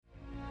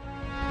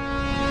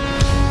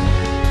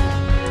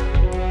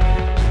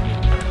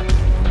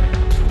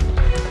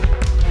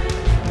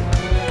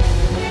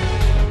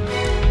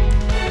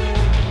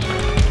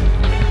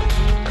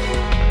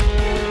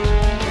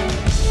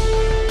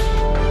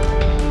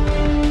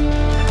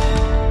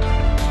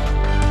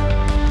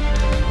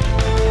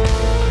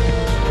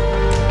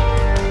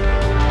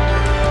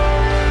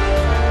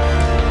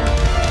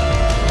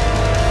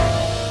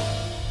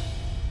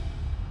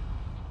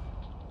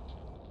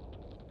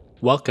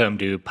Welcome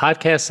to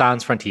Podcast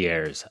Sans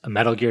Frontiers, a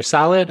Metal Gear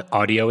Solid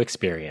audio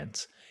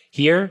experience.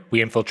 Here,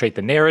 we infiltrate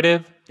the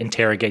narrative,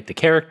 interrogate the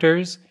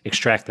characters,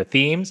 extract the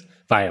themes,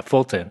 via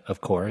Fulton, of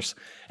course,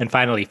 and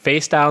finally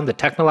face down the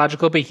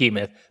technological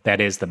behemoth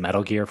that is the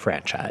Metal Gear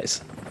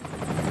franchise.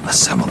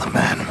 Assemble the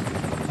men.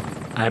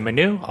 I'm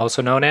Manu,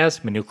 also known as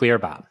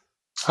Manuclear Bomb.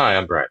 Hi,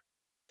 I'm Brett.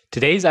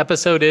 Today's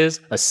episode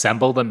is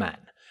Assemble the Men,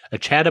 a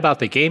chat about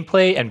the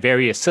gameplay and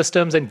various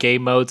systems and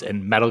game modes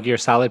in Metal Gear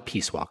Solid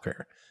Peace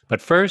Walker. But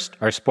first,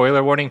 our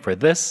spoiler warning for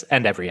this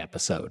and every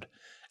episode.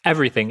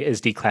 Everything is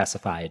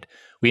declassified.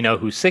 We know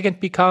who Sigint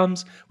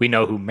becomes, we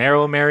know who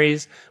Meryl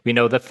marries, we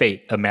know the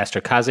fate of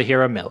Master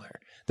Kazuhira Miller.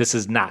 This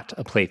is not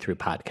a playthrough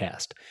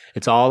podcast.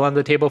 It's all on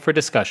the table for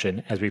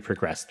discussion as we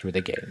progress through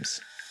the games.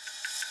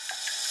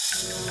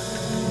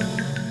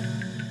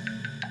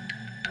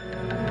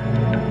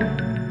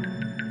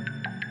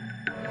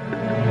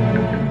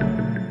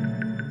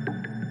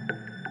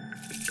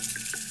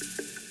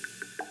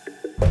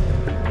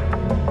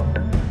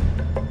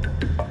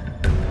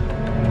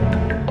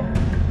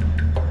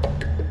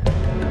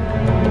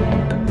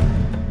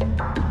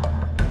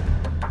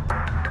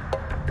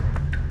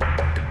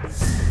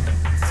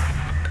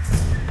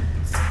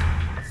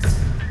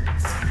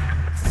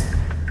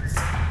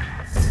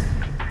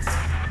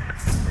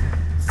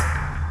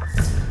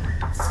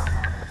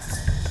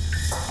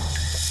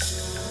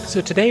 So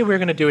today we're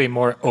going to do a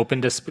more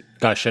open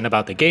discussion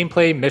about the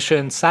gameplay,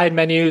 missions, side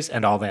menus,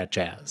 and all that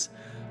jazz.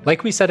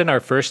 Like we said in our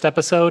first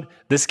episode,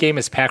 this game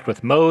is packed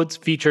with modes,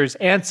 features,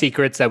 and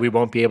secrets that we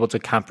won't be able to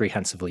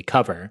comprehensively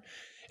cover.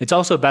 It's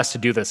also best to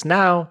do this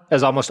now,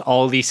 as almost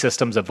all these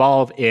systems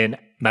evolve in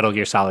Metal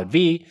Gear Solid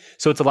V,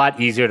 so it's a lot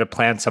easier to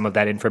plan some of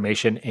that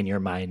information in your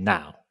mind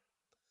now.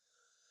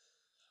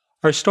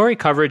 Our story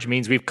coverage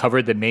means we've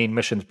covered the main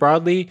missions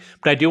broadly,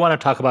 but I do want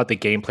to talk about the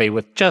gameplay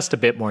with just a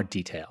bit more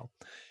detail.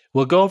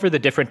 We'll go over the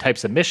different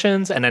types of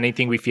missions and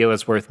anything we feel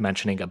is worth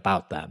mentioning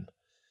about them.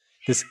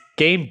 This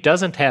game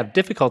doesn't have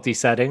difficulty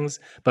settings,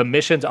 but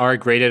missions are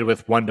graded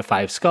with 1 to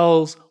 5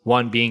 skulls,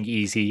 1 being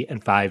easy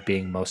and 5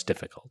 being most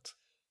difficult.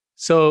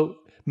 So,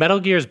 Metal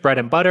Gear's bread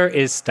and butter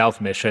is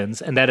stealth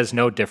missions, and that is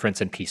no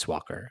difference in Peace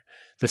Walker.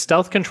 The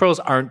stealth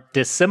controls aren't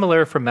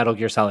dissimilar from Metal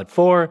Gear Solid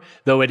 4,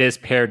 though it is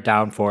pared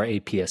down for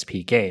a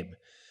PSP game.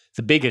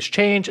 The biggest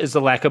change is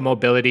the lack of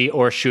mobility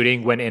or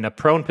shooting when in a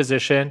prone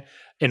position,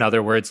 in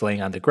other words,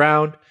 laying on the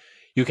ground.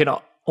 You can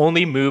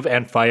only move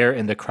and fire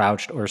in the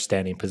crouched or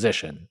standing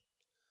position.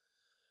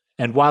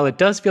 And while it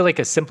does feel like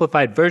a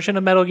simplified version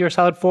of Metal Gear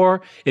Solid 4,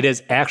 it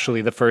is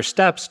actually the first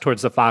steps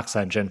towards the Fox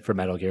engine for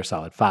Metal Gear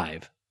Solid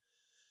 5.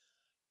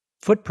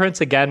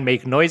 Footprints again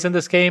make noise in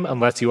this game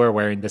unless you are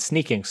wearing the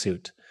sneaking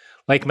suit.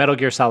 Like Metal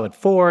Gear Solid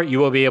 4, you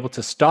will be able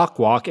to stalk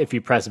walk if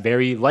you press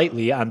very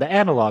lightly on the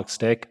analog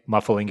stick,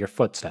 muffling your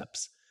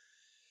footsteps.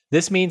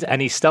 This means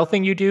any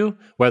stealthing you do,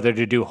 whether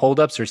to do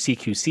holdups or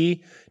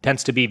CQC,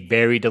 tends to be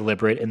very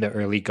deliberate in the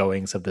early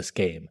goings of this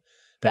game.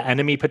 The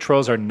enemy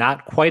patrols are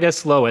not quite as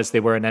slow as they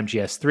were in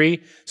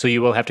MGS3, so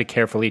you will have to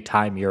carefully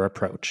time your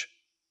approach.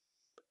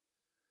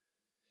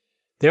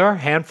 There are a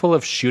handful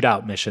of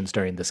shootout missions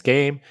during this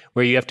game,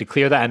 where you have to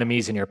clear the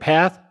enemies in your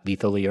path,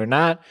 lethally or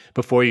not,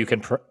 before you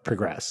can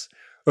progress.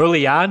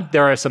 Early on,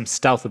 there are some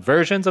stealth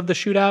versions of the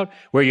shootout,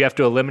 where you have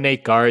to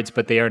eliminate guards,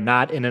 but they are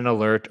not in an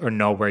alert or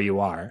know where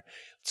you are,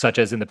 such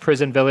as in the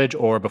prison village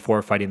or before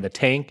fighting the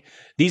tank.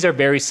 These are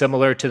very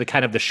similar to the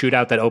kind of the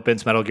shootout that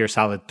opens Metal Gear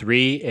Solid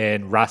 3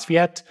 in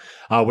Rasviet,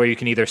 where you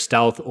can either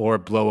stealth or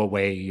blow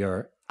away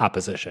your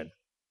opposition.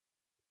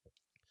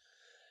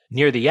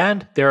 Near the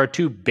end, there are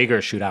 2 bigger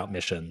shootout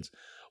missions,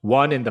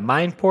 one in the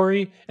mine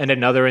quarry and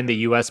another in the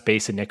US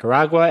base in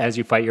Nicaragua as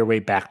you fight your way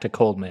back to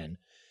Coldman.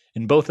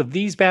 In both of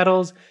these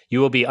battles, you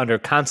will be under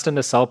constant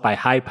assault by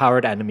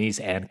high-powered enemies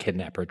and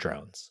kidnapper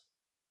drones.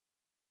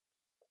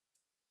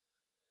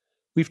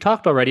 We've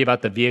talked already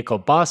about the vehicle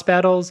boss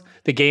battles.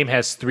 The game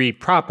has 3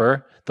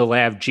 proper, the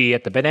Lav G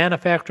at the Banana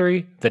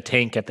Factory, the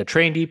tank at the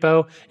train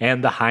depot,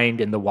 and the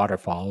Hind in the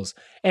waterfalls,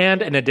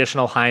 and an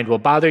additional Hind will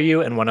bother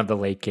you in one of the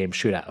late-game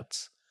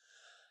shootouts.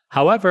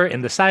 However,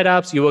 in the side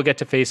ops, you will get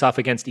to face off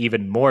against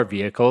even more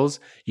vehicles,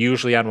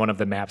 usually on one of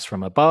the maps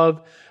from above,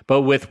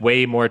 but with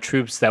way more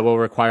troops that will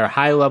require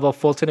high-level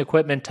Fulton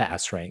equipment to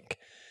S-rank.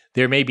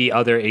 There may be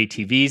other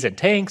ATVs and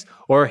tanks,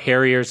 or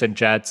Harriers and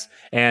jets,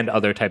 and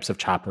other types of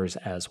choppers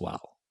as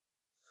well.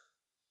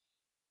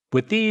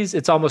 With these,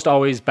 it's almost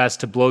always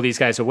best to blow these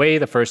guys away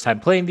the first time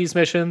playing these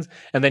missions,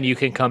 and then you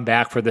can come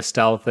back for the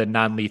stealth and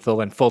non-lethal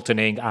and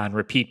Fultoning on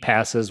repeat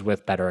passes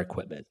with better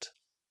equipment.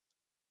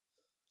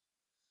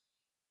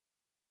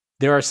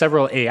 There are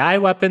several AI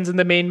weapons in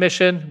the main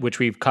mission, which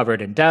we've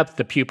covered in depth,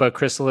 the Pupa,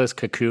 Chrysalis,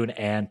 Cocoon,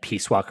 and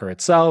Peace Walker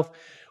itself,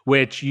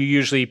 which you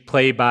usually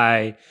play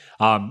by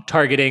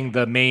targeting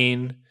the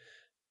main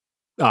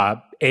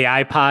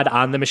AI pod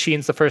on the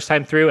machines the first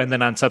time through, and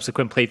then on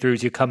subsequent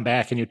playthroughs, you come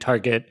back and you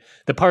target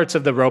the parts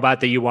of the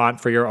robot that you want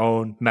for your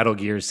own Metal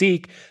Gear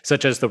Zeke,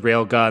 such as the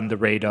railgun, the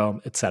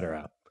radome,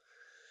 etc.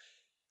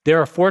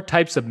 There are 4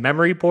 types of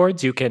memory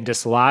boards you can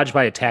dislodge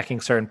by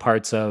attacking certain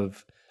parts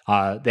of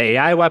The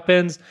AI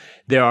weapons,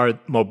 there are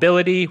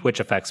mobility, which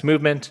affects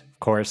movement, of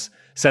course,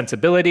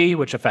 sensibility,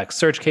 which affects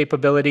search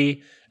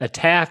capability,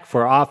 attack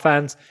for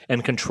offense,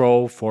 and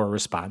control for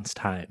response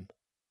time.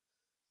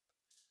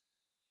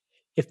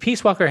 If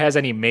Peace Walker has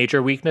any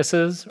major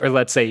weaknesses, or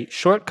let's say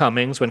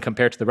shortcomings when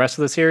compared to the rest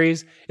of the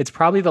series, it's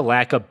probably the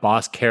lack of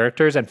boss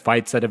characters and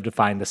fights that have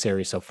defined the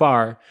series so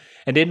far.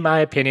 And in my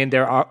opinion,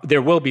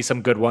 there will be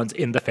some good ones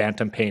in the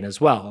Phantom Pain as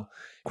well.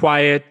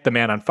 Quiet, the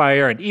Man on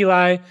Fire, and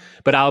Eli,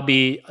 but I'll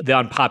be the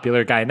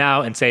unpopular guy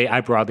now and say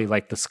I broadly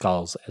like the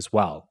Skulls as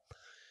well.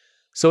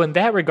 So in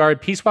that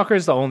regard, Peace Walker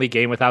is the only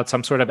game without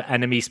some sort of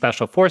enemy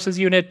special forces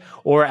unit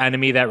or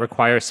enemy that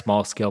requires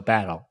small-scale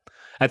battle.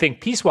 I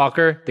think Peace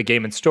Walker, the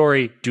game and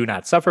story, do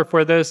not suffer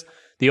for this.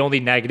 The only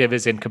negative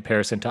is in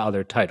comparison to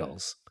other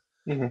titles.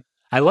 Mm-hmm.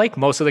 I like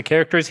most of the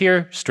characters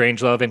here,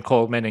 Strangelove and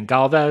Coleman and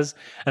Galvez,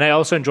 and I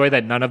also enjoy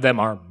that none of them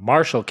are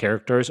martial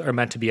characters or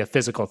meant to be a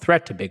physical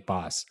threat to Big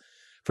Boss.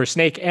 For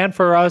Snake and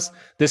for us,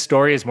 this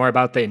story is more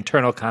about the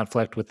internal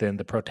conflict within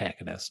the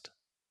protagonist.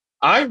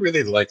 I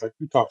really like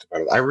we talked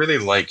about it, I really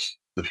like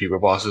the Pupa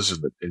bosses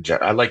in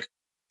general. I like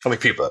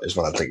Pupa is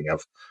what I'm thinking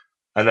of.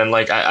 And then,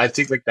 I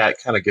think, that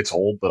kind of gets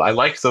old, but I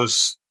like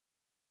those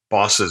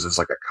bosses as,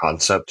 a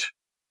concept.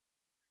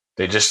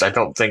 I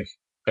don't think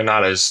they're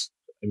not as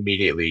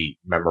immediately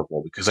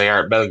memorable because they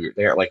aren't Metal Gear.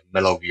 They aren't,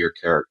 Metal Gear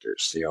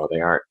characters. They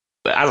aren't,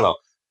 I don't know.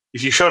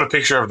 If you showed a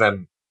picture of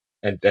them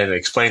and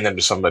explained them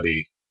to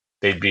somebody,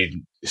 they'd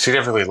be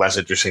significantly less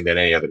interesting than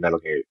any other Metal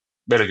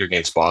Gear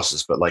games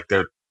bosses, but,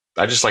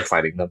 I just like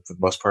fighting them for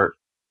the most part.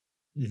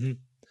 Mm-hmm.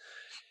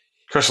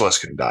 Chrysalis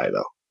can die,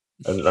 though.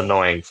 An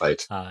annoying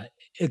fight.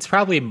 It's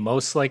probably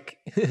most like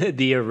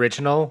the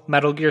original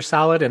Metal Gear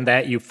Solid in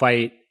that you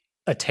fight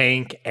a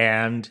tank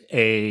and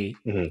a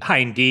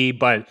Hind D,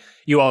 but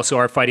you also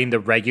are fighting the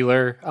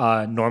regular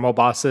normal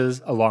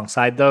bosses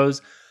alongside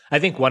those. I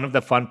think one of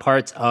the fun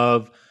parts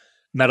of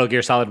Metal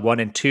Gear Solid 1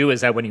 and 2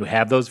 is that when you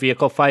have those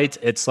vehicle fights,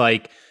 it's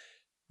like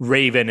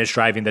Raven is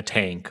driving the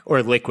tank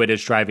or Liquid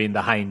is driving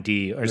the Hind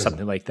D or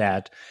something like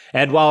that.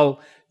 And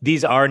while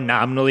these are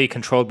nominally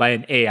controlled by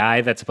an AI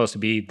that's supposed to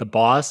be the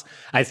boss,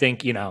 I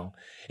think,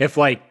 if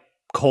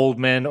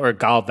Coldman or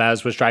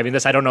Galvez was driving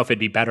this, I don't know if it'd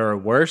be better or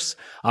worse,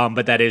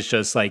 but that is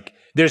just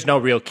there's no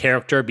real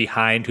character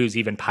behind who's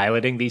even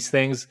piloting these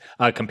things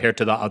compared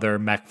to the other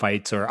mech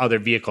fights or other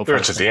vehicle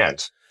fights. It's at the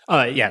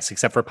end. Yes,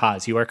 except for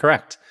Paz. You are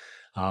correct.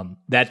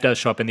 That does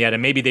show up in the end,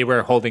 and maybe they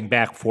were holding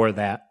back for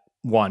that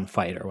one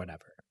fight or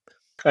whatever.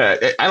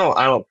 I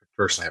don't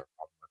personally have a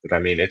problem with it. I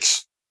mean,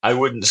 I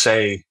wouldn't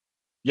say,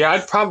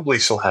 I'd probably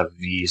still have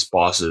these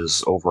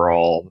bosses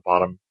overall on the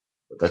bottom,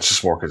 but that's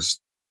just more because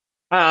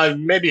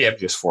maybe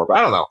MGS4, but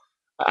I don't know.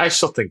 I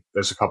still think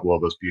there's a couple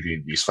of those Beauty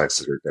and Beast fights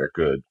that are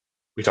good.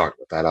 We talked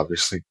about that,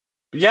 obviously.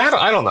 But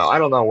I don't know. I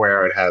don't know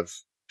where I'd have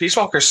Peace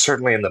Walker's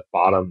certainly in the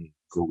bottom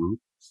group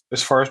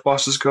as far as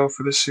bosses go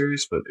for this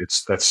series, but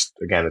it's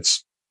kind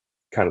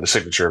of the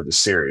signature of the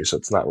series, so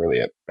it's not really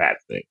a bad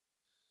thing.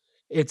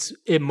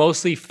 It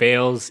mostly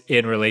fails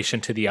in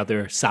relation to the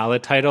other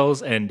Solid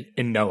titles and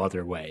in no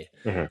other way.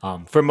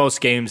 Mm-hmm. For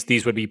most games,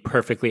 these would be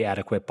perfectly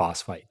adequate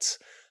boss fights.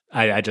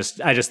 I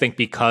just think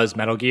because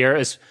Metal Gear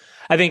is,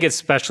 I think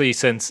especially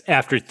since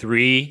after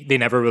 3, they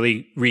never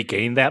really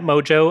regained that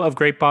mojo of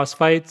great boss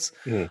fights.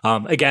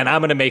 Mm. Again,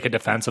 I'm going to make a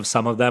defense of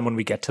some of them when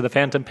we get to the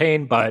Phantom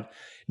Pain, but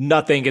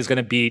nothing is going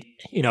to beat,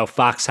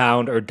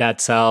 Foxhound or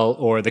Dead Cell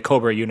or the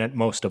Cobra unit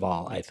most of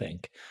all, I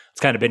think. It's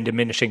kind of been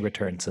diminishing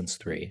returns since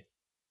 3.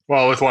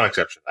 Well, with one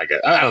exception, I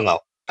guess. I don't know.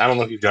 I don't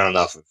know if you've done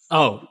enough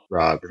of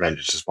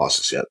Revengeance's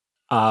bosses yet.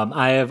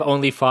 I have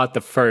only fought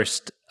the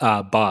first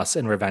boss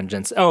in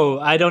Revengeance. Oh,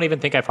 I don't even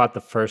think I fought the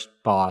first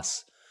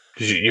boss.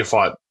 Because you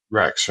fought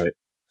Rex, right?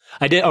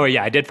 I did. Oh,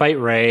 yeah. I did fight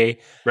Ray.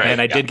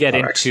 And I did get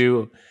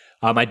into...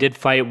 I did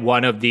fight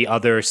one of the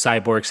other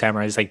cyborg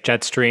samurais, like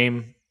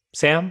Jetstream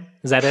Sam.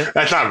 Is that it?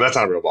 That's not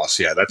a real boss.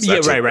 Yeah, that's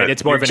right.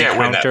 It's more of an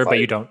encounter, but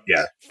you don't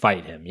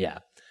fight him. Yeah.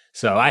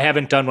 So I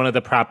haven't done one of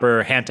the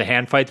proper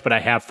hand-to-hand fights, but I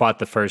have fought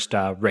the first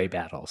Ray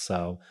battle.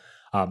 So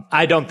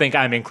I don't think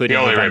I'm including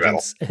the only Ray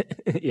battle.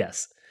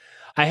 Yes.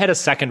 I had a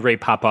second Ray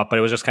pop up, but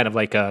it was just kind of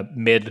like a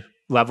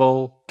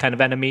mid-level kind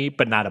of enemy,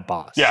 but not a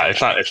boss. Yeah, it's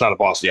not a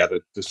boss. Yeah,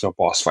 there's no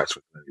boss fights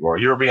with them anymore.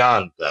 You're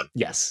beyond them.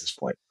 Yes. At this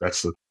point.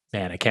 That's the...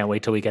 Man, I can't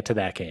wait till we get to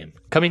that game.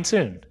 Coming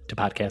soon to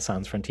Podcast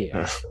Sans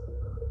Frontier.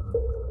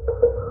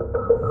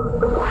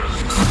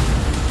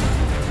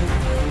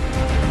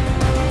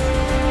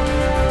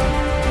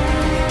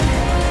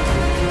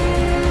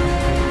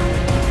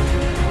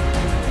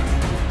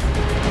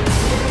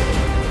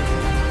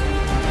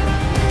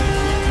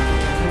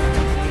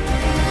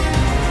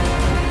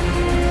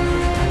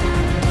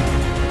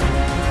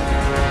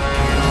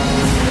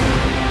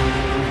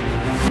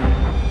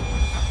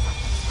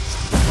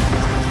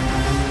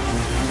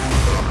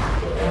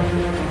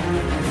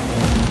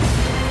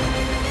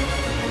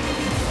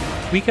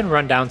 We can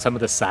run down some of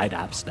the side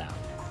ops now.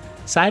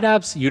 Side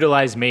ops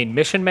utilize main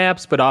mission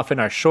maps, but often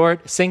are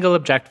short, single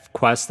objective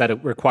quests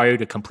that require you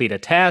to complete a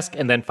task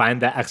and then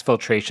find the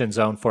exfiltration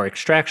zone for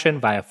extraction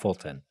via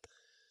Fulton.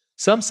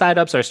 Some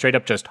side-ups are straight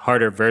up just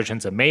harder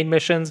versions of main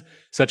missions,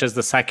 such as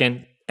the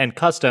second and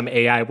custom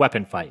AI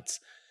weapon fights.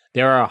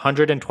 There are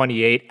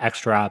 128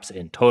 extra ops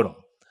in total.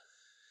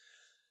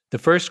 The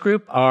first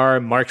group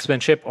are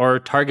marksmanship or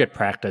target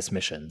practice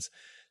missions.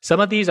 Some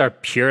of these are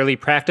purely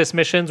practice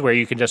missions where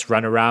you can just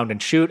run around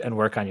and shoot and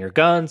work on your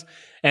guns,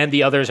 and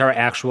the others are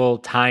actual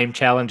time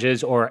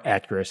challenges or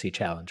accuracy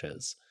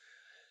challenges.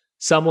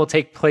 Some will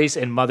take place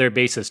in Mother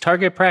Base's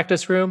target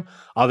practice room,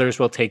 others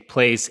will take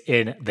place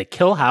in the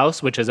Kill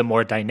House, which is a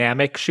more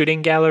dynamic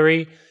shooting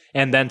gallery,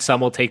 and then some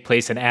will take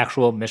place in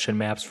actual mission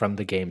maps from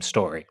the game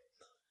story.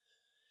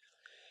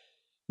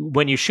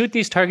 When you shoot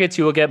these targets,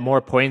 you will get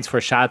more points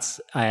for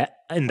shots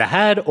in the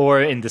head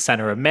or in the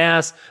center of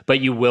mass,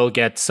 but you will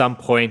get some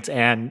points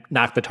and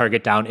knock the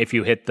target down if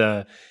you hit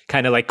the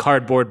kind of like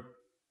cardboard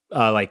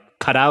like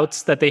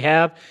cutouts that they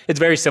have. It's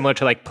very similar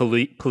to like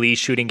police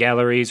shooting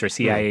galleries or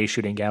CIA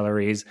shooting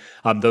galleries,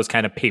 those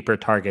kind of paper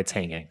targets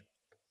hanging.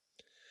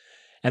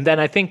 And then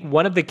I think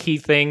one of the key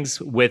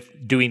things with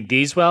doing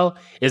these well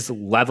is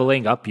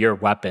leveling up your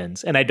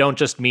weapons. And I don't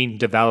just mean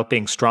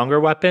developing stronger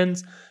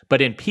weapons,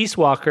 but in Peace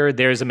Walker,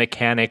 there's a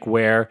mechanic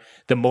where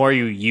the more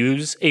you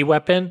use a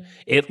weapon,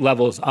 it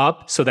levels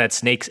up so that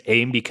Snake's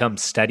aim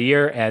becomes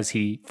steadier as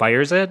he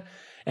fires it.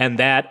 And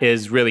that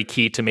is really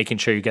key to making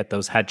sure you get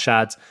those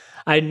headshots.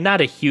 I'm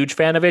not a huge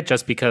fan of it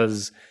just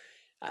because,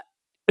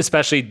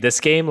 especially this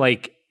game,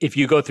 like if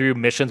you go through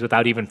missions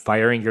without even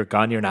firing your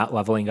gun, you're not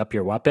leveling up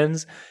your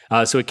weapons.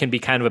 So it can be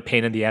kind of a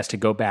pain in the ass to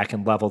go back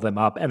and level them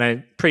up. And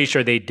I'm pretty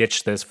sure they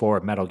ditched this for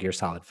Metal Gear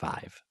Solid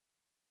 5.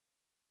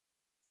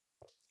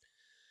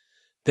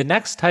 The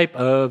next type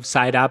of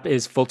side op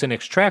is Fulton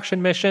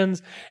extraction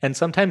missions, and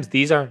sometimes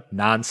these are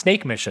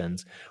non-Snake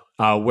missions,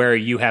 where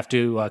you have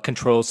to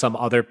control some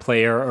other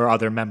player or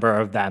other member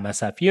of the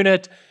MSF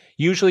unit.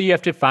 Usually you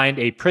have to find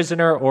a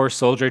prisoner or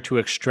soldier to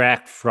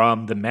extract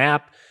from the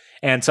map,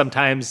 and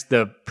sometimes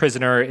the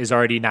prisoner is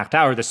already knocked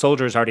out or the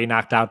soldier is already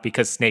knocked out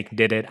because Snake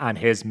did it on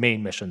his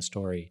main mission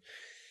story.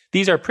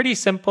 These are pretty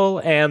simple,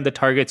 and the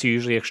targets you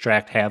usually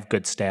extract have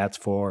good stats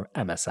for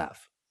MSF.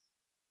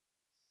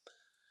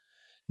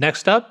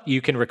 Next up,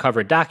 you can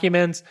recover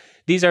documents.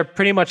 These are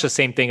pretty much the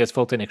same thing as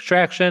Fulton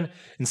extraction.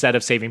 Instead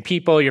of saving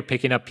people, you're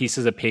picking up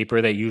pieces of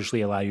paper that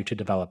usually allow you to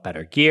develop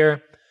better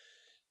gear.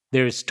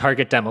 There's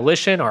target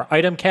demolition or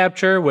item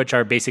capture, which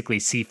are basically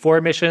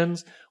C4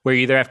 missions, where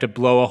you either have to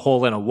blow a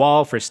hole in a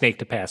wall for Snake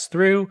to pass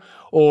through,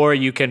 or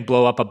you can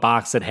blow up a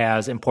box that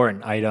has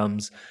important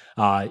items.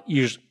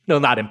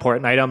 Not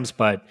important items,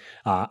 but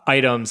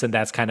items, and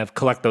that's kind of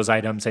collect those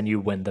items and you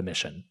win the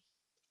mission.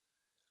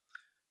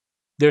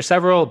 There are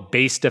several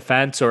base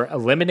defense or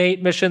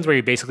eliminate missions where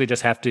you basically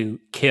just have to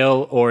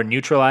kill or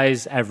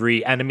neutralize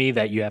every enemy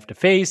that you have to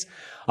face.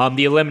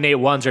 The eliminate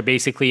ones are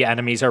basically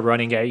enemies are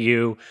running at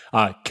you,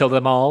 kill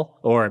them all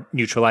or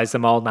neutralize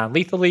them all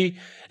non-lethally.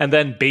 And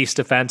then base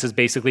defense is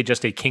basically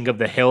just a King of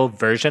the Hill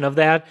version of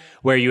that,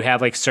 where you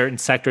have like certain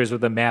sectors of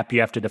the map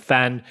you have to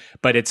defend,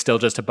 but it's still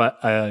just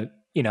a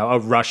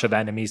rush of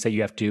enemies that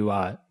you have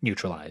to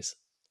neutralize.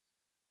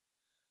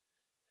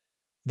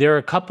 There are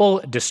a couple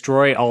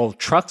destroy all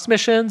trucks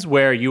missions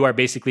where you are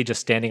basically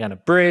just standing on a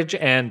bridge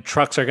and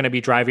trucks are going to be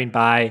driving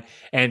by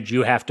and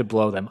you have to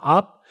blow them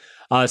up.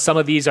 Some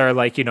of these are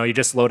like, you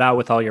just load out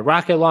with all your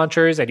rocket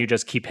launchers and you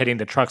just keep hitting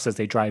the trucks as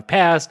they drive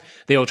past.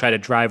 They will try to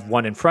drive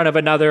one in front of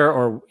another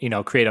or,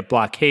 create a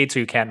blockade so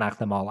you can't knock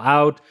them all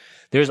out.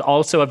 There's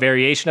also a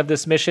variation of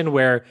this mission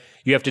where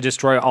you have to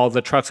destroy all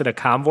the trucks in a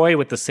convoy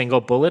with a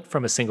single bullet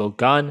from a single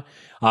gun.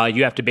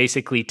 You have to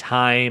basically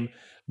time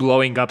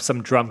blowing up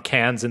some drum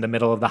cans in the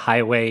middle of the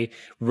highway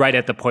right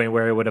at the point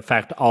where it would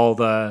affect all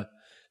the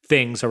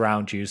things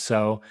around you.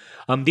 So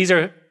these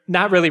are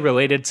not really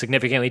related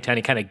significantly to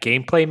any kind of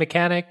gameplay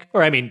mechanic,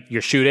 or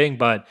you're shooting,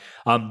 but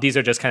these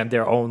are just kind of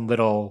their own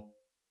little,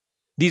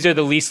 these are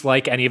the least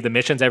like any of the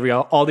missions.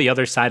 All the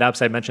other side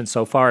ops I mentioned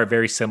so far are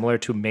very similar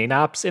to main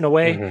ops in a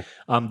way.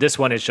 Mm-hmm. This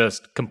one is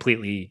just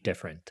completely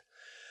different.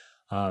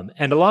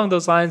 And along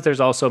those lines, there's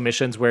also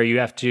missions where you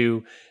have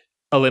to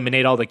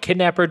eliminate all the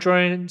kidnapper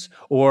drones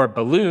or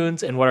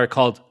balloons in what are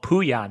called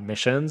Puyan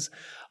missions,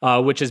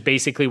 which is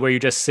basically where you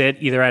just sit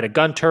either at a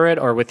gun turret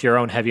or with your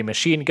own heavy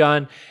machine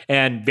gun,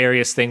 and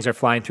various things are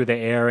flying through the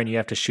air and you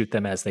have to shoot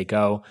them as they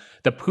go.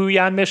 The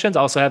Puyan missions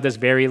also have this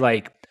very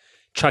like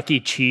Chuck E.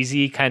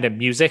 Cheesy kind of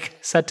music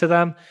set to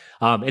them.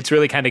 It's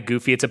really kind of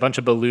goofy. It's a bunch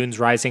of balloons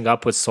rising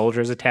up with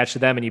soldiers attached to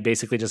them, and you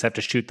basically just have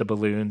to shoot the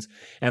balloons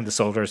and the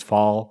soldiers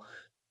fall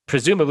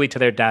presumably to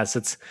their deaths.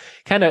 It's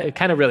kind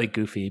of really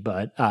goofy,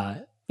 but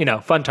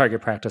fun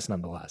target practice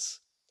nonetheless.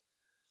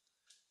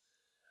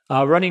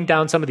 Running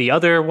down some of the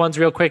other ones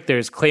real quick,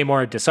 there's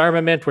Claymore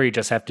Disarmament, where you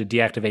just have to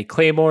deactivate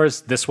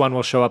claymores. This one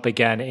will show up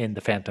again in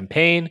the Phantom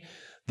Pain.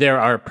 There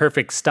are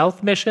Perfect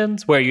Stealth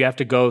missions, where you have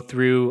to go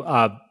through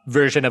a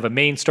version of a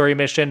main story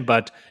mission,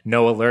 but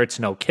no alerts,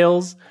 no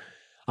kills.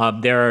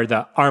 There are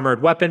the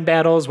Armored Weapon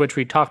battles, which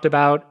we talked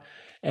about.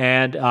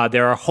 And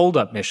there are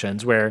hold-up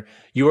missions where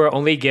you are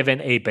only given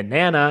a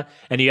banana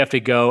and you have to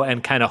go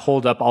and kind of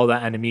hold up all the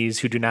enemies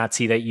who do not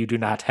see that you do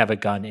not have a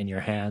gun in your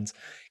hands.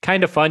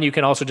 Kind of fun. You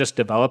can also just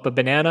develop a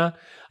banana,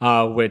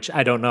 which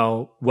I don't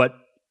know what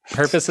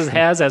purpose it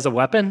has as a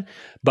weapon,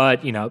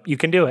 but you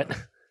can do it.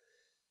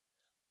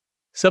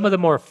 Some of the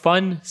more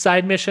fun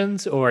side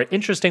missions, or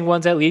interesting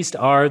ones at least,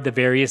 are the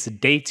various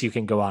dates you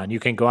can go on. You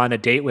can go on a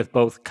date with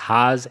both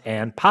Kaz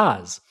and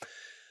Paz.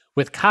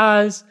 With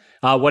Kaz,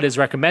 what is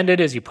recommended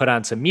is you put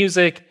on some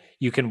music.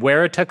 You can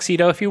wear a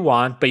tuxedo if you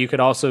want, but you could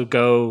also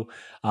go,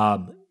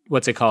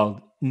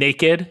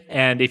 naked.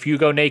 And if you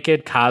go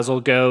naked, Kaz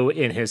will go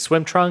in his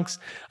swim trunks,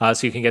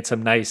 so you can get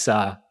some nice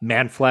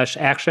man flesh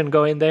action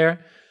going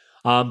there.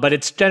 But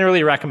it's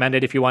generally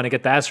recommended if you want to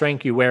get the S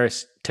rank, you wear a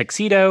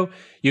tuxedo,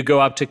 you go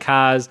up to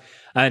Kaz,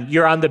 and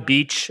you're on the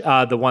beach,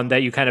 the one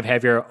that you kind of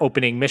have your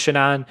opening mission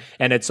on,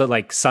 and it's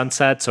like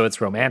sunset, so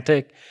it's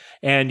romantic.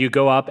 And you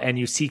go up and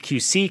you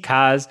CQC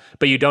Kaz,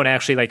 but you don't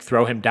actually like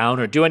throw him down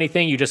or do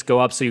anything. You just go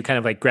up, so you kind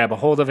of like grab a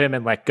hold of him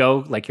and let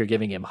go, like you're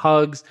giving him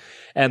hugs.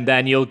 And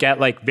then you'll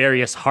get like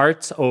various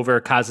hearts over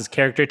Kaz's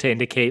character to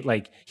indicate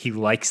like he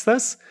likes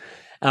this.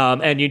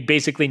 And you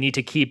basically need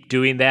to keep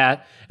doing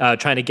that,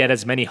 trying to get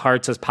as many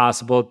hearts as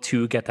possible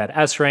to get that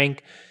S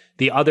rank.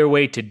 The other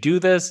way to do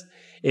this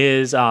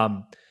is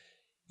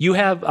you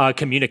have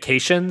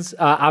communications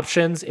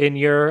options in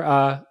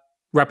your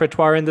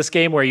repertoire in this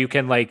game where you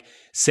can like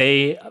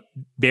say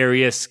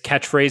various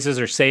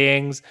catchphrases or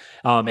sayings,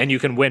 and you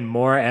can win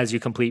more as you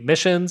complete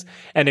missions.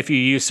 And if you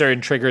use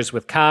certain triggers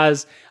with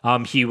Kaz,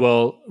 he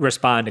will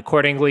respond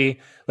accordingly.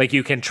 Like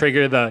you can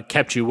trigger the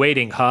 "kept you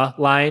waiting, huh"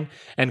 line,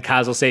 and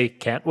Kaz will say,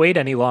 "Can't wait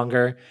any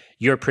longer.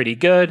 You're pretty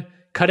good.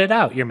 Cut it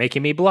out. You're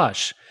making me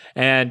blush."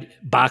 And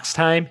box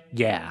time,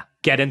 yeah,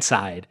 get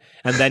inside.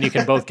 And then you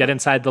can both get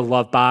inside the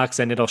love box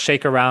and it'll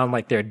shake around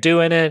like they're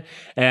doing it.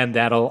 And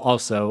that'll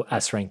also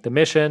S rank the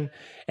mission.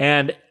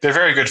 And they're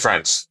very good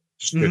friends.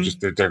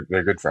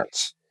 They're good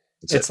friends.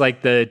 It's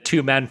like the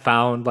two men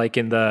found like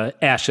in the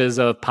ashes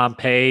of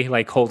Pompeii,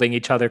 like holding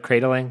each other,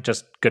 cradling,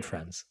 just good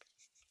friends.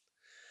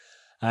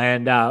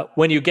 And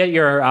when you get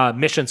your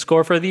mission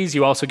score for these,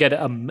 you also get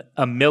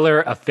a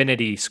Miller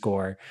affinity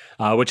score,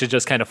 which is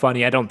just kind of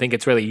funny. I don't think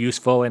it's really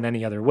useful in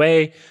any other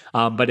way,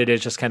 but it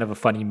is just kind of a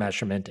funny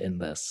measurement in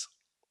this.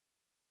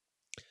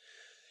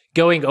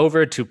 Going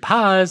over to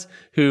Paz,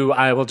 who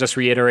I will just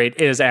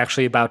reiterate is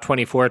actually about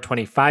 24,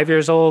 25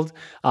 years old,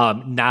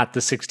 not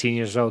the 16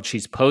 years old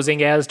she's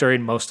posing as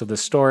during most of the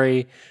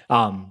story.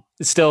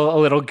 Still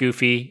a little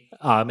goofy,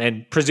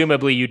 and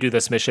presumably you do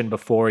this mission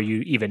before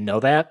you even know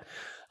that.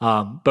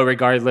 But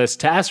regardless,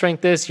 to S rank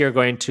this, you're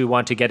going to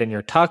want to get in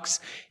your tux.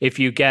 If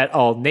you get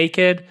all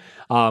naked,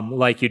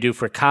 like you do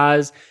for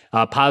Kaz,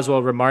 Paz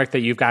will remark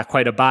that you've got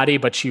quite a body,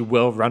 but she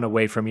will run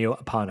away from you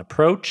upon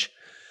approach.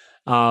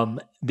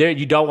 There,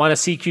 you don't want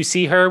to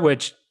CQC her,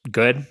 which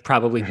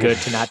probably good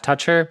to not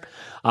touch her.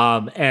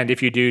 And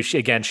if you do,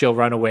 she'll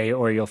run away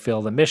or you'll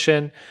fail the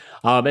mission.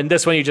 And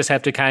this one, you just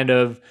have to kind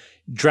of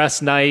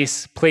dress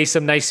nice, play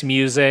some nice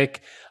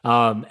music,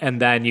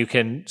 and then you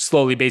can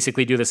slowly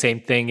basically do the same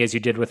thing as you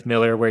did with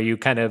Miller, where you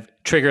kind of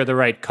trigger the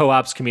right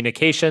co-ops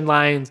communication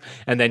lines,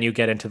 and then you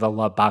get into the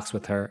love box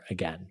with her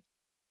again.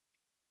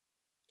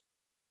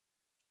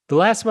 The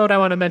last mode I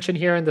want to mention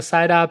here in the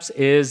side ops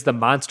is the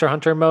Monster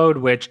Hunter mode,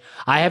 which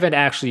I haven't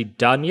actually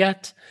done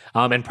yet,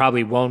 and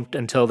probably won't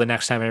until the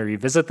next time I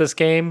revisit this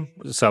game,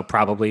 so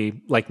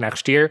probably like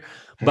next year.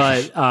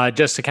 But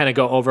just to kind of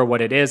go over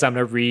what it is, I'm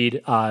going to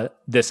read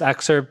this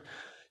excerpt.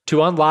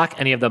 To unlock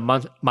any of the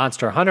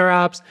Monster Hunter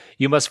ops,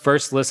 you must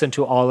first listen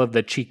to all of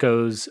the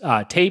Chico's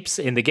tapes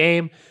in the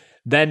game,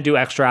 then do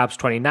Extra Ops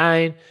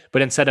 29,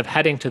 but instead of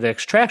heading to the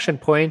extraction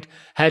point,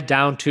 head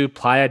down to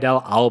Playa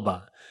del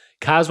Alba.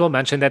 Kaz will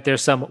mention that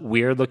there's some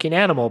weird-looking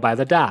animal by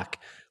the dock.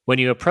 When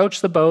you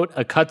approach the boat,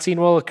 a cutscene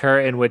will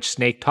occur in which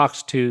Snake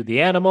talks to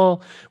the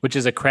animal, which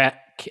is a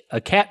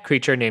cat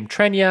creature named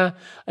Trenya,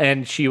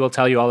 and she will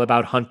tell you all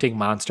about hunting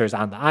monsters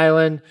on the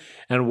island.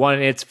 And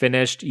when it's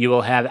finished, you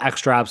will have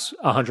Extra Ops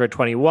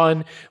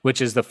 121,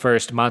 which is the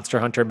first Monster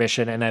Hunter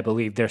mission, and I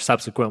believe there's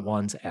subsequent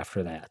ones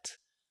after that.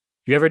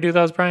 You ever do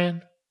those,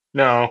 Brian?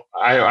 No,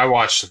 I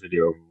watched the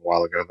video a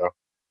while ago, though,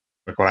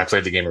 like when I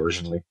played the game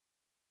originally.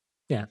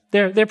 Yeah,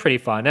 they're pretty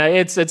fun.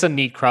 It's a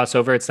neat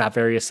crossover. It's not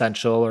very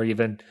essential, or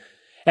even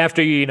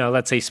after you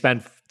let's say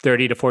spend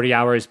 30 to 40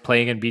 hours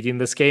playing and beating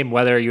this game,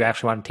 whether you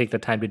actually want to take the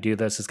time to do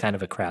this is kind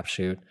of a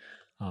crapshoot.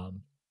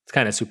 It's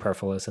kind of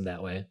superfluous in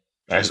that way.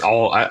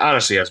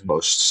 Honestly, as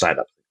most side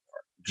ups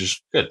are, which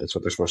is good. That's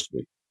what they're supposed to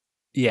be.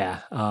 Yeah.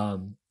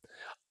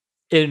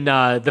 In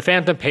the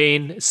Phantom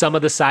Pain, some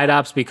of the side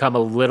ops become a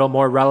little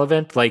more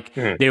relevant. Like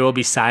there will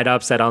be side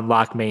ops that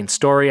unlock main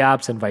story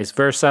ops and vice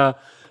versa.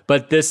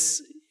 But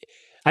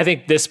I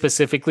think this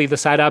specifically, the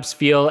side ops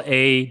feel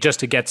just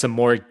to get some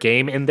more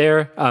game in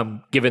there,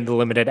 given the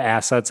limited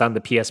assets on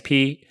the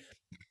PSP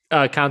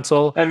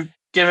console. And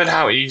given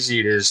how easy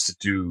it is to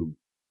do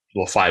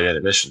little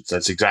 5-minute missions,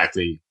 that's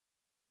exactly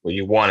what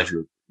you want if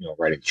you're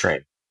riding the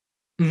train.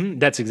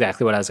 That's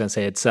exactly what I was going to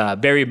say. It's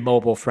very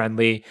mobile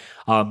friendly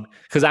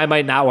because I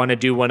might not want to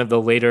do one of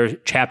the later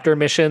chapter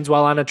missions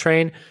while on a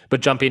train,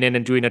 but jumping in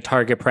and doing a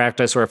target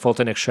practice or a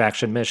Fulton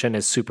extraction mission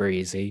is super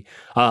easy.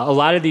 A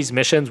lot of these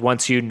missions,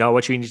 once you know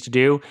what you need to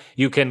do,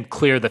 you can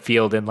clear the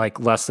field in like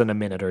less than a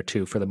minute or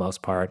two for the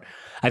most part.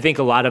 I think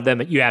a lot of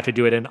them, you have to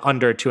do it in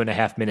under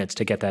 2.5 minutes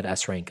to get that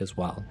S rank as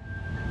well.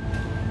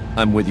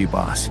 I'm with you,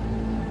 boss.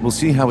 We'll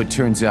see how it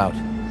turns out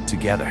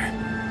together.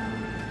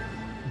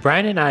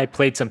 Brian and I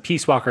played some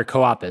Peace Walker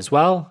co-op as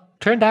well.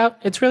 Turned out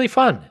it's really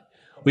fun.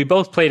 We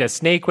both played as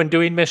Snake when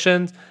doing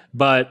missions,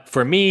 but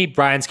for me,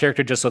 Brian's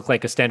character just looked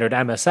like a standard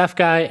MSF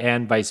guy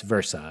and vice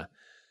versa.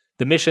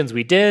 The missions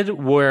we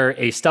did were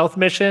a stealth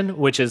mission,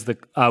 which is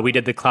we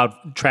did the Cloud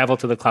Travel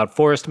to the Cloud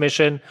Forest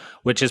mission,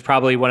 which is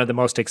probably one of the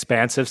most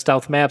expansive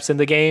stealth maps in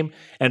the game,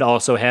 and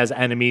also has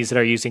enemies that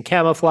are using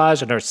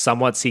camouflage and are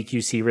somewhat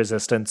CQC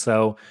resistant,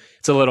 so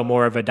it's a little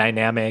more of a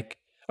dynamic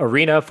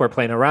arena for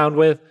playing around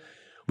with.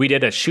 We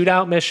did a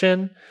shootout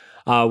mission,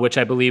 which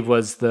I believe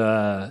was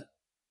the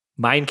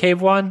Mine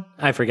Cave one.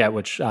 I forget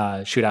which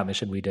shootout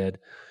mission we did.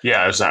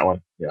 Yeah, it was that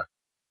one. Yeah.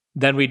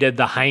 Then we did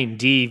the Hind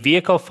D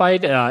vehicle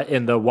fight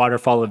in the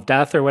Waterfall of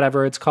Death or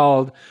whatever it's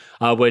called,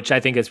 which I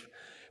think is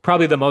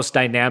probably the most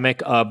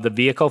dynamic of the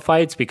vehicle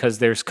fights because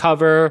there's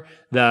cover.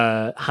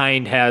 The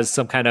Hind has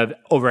some kind of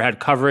overhead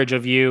coverage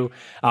of you.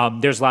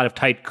 There's a lot of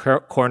tight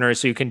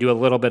corners, so you can do a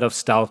little bit of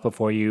stealth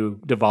before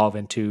you devolve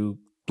into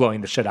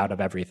blowing the shit out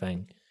of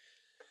everything.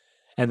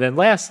 And then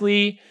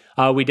lastly,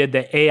 we did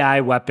the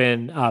AI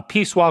weapon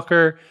Peace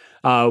Walker,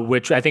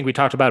 which I think we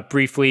talked about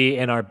briefly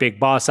in our Big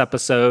Boss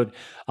episode.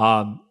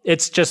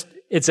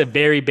 It's a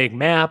very big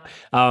map.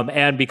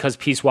 And because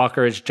Peace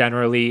Walker is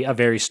generally a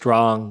very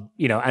strong,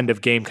 end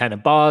of game kind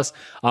of boss,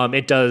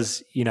 it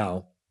does,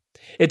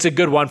 it's a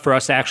good one for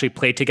us to actually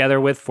play together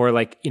with for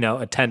like,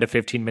 a 10 to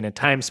 15 minute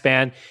time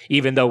span,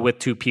 even though with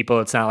two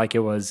people, it's not like it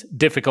was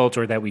difficult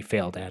or that we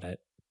failed at it.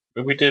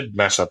 We did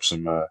mess up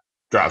some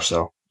drops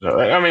though.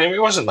 I mean,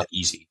 it wasn't like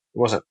easy. It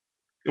wasn't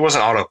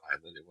autopilot.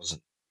 It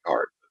wasn't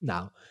hard.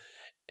 No.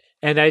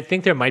 And I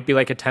think there might be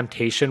like a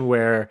temptation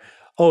where,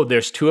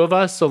 there's two of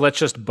us, so let's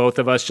just both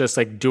of us just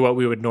like do what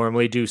we would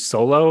normally do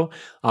solo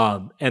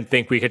and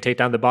think we could take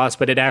down the boss.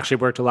 But it actually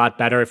worked a lot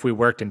better if we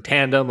worked in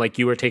tandem, like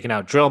you were taking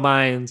out drill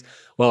mines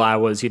while I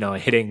was,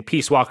 hitting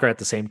Peace Walker at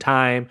the same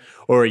time,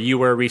 or you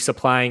were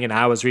resupplying and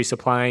I was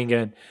resupplying.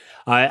 And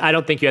I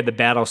don't think you had the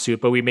battle suit,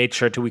 but we made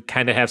sure we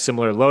kind of have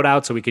similar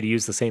loadouts so we could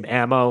use the same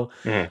ammo.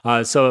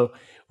 Mm. So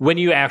when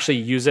you actually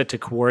use it to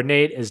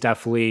coordinate is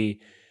definitely,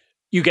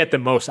 you get the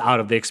most out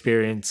of the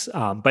experience.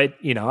 But,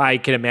 I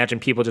can imagine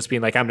people just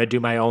being like, I'm going to do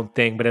my own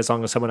thing, but as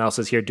long as someone else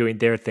is here doing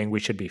their thing, we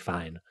should be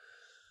fine.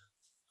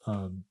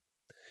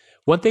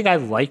 One thing I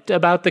liked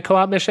about the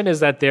co-op mission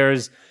is that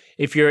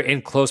if you're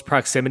in close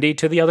proximity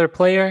to the other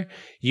player,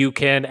 you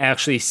can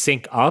actually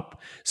sync up.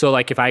 So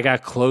like if I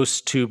got close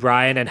to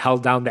Brian and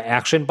held down the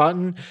action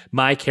button,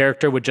 my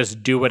character would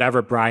just do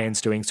whatever Brian's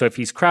doing. So if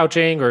he's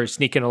crouching or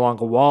sneaking along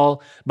a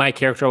wall, my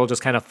character will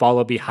just kind of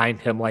follow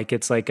behind him like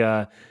it's like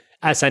a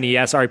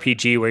SNES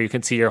RPG where you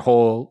can see your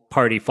whole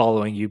party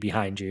following you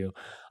behind you.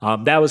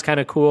 That was kind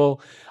of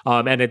cool.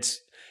 And it's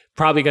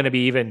probably going to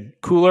be even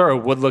cooler or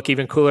would look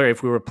even cooler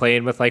if we were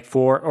playing with like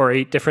 4 or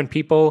 8 different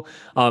people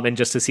and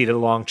just to see the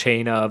long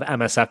chain of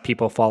MSF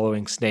people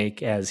following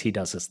Snake as he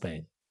does his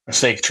thing. A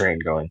Snake train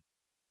going.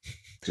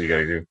 So you got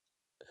to do.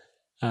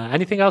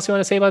 Anything else you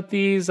want to say about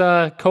these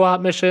co-op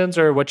missions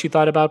or what you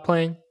thought about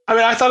playing? I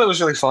mean, I thought it was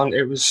really fun.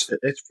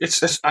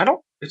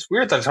 It's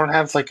weird that I don't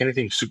have like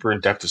anything super in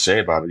depth to say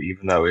about it,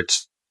 even though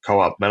it's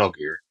co-op Metal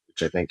Gear,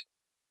 which I think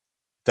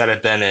that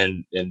had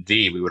been in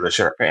D, we would have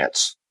shit our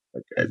pants.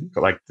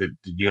 Like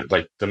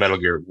the Metal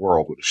Gear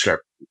world would have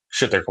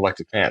shit their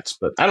collective pants.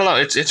 But I don't know.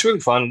 It's really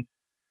fun.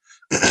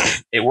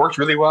 It worked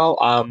really well.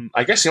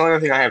 I guess the only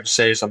other thing I have to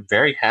say is I'm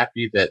very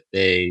happy that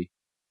they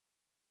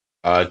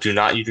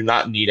you do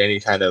not need any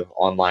kind of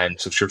online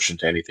subscription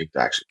to anything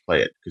to actually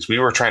play it, because we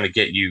were trying to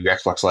get you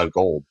Xbox Live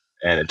Gold,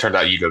 and it turned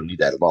out you don't need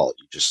that at all.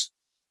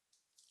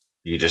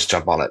 You just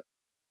jump on it,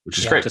 which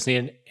is great. Just need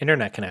an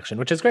internet connection,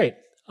 which is great.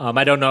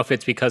 I don't know if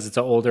it's because it's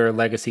an older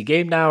legacy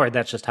game now or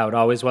that's just how it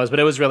always was, but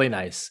it was really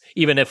nice.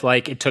 Even if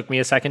like it took me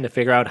a second to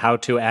figure out how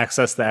to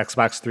access the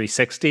Xbox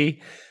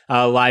 360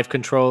 live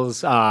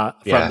controls from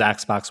the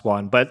Xbox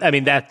One. But I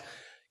mean,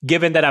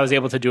 given that I was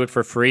able to do it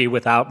for free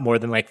without more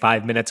than like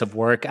 5 minutes of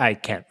work, I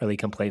can't really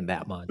complain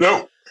that much.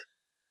 No.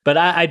 But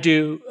I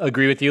do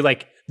agree with you.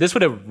 Like this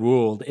would have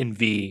ruled in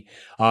V.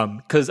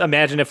 Because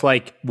imagine if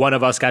like one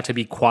of us got to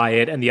be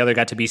quiet and the other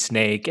got to be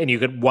Snake,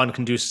 and one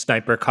can do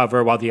sniper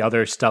cover while the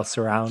other stealths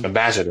around.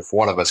 Imagine if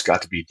one of us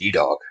got to be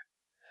D-Dog.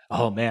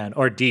 Oh man,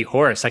 or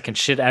D-Horse. I can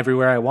shit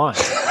everywhere I want.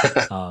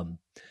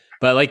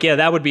 But like, yeah,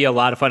 that would be a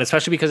lot of fun,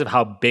 especially because of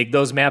how big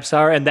those maps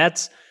are. And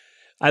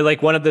I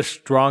like one of the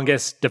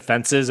strongest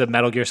defenses of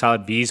Metal Gear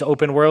Solid V's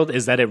open world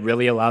is that it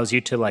really allows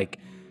you to like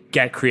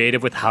get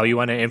creative with how you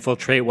want to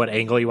infiltrate, what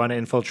angle you want to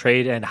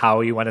infiltrate, and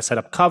how you want to set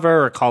up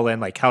cover or call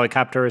in like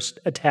helicopter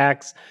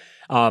attacks.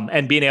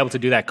 And being able to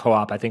do that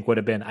co-op, I think, would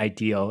have been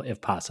ideal if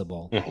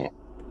possible. Mm-hmm.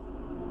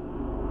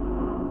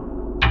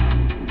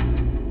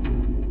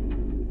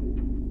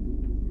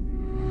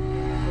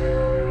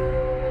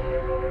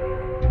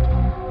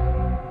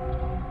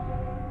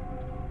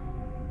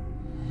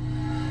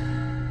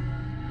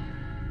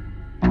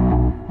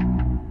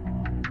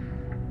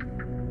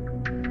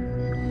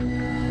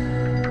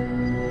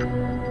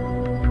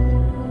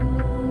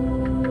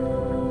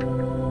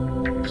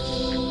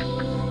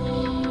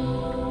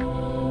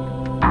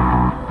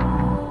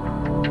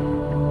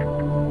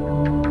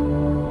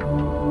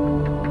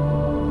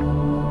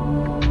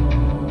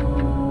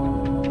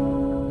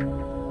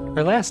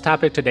 Our last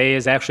topic today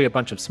is actually a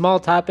bunch of small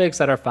topics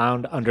that are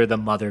found under the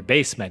Mother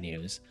Base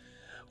menus.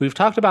 We've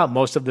talked about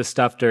most of this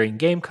stuff during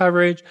game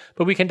coverage,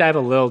 but we can dive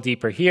a little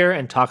deeper here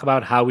and talk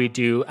about how we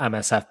do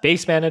MSF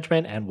base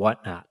management and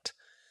whatnot.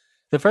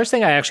 The first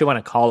thing I actually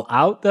want to call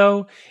out,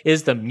 though,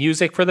 is the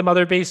music for the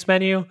Mother Base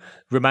menu.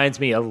 Reminds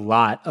me a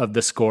lot of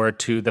the score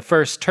to the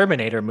first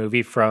Terminator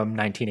movie from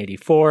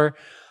 1984.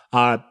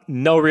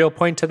 No real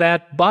point to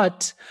that,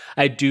 but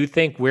I do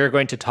think we're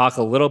going to talk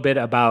a little bit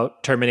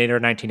about Terminator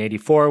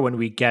 1984 when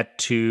we get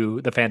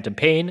to The Phantom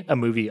Pain, a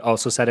movie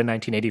also set in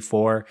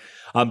 1984,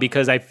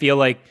 because I feel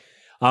like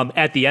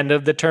at the end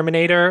of the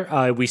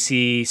Terminator, we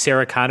see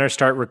Sarah Connor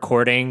start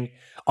recording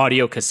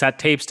audio cassette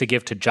tapes to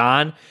give to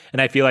John,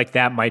 and I feel like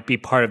that might be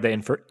part of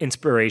the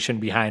inspiration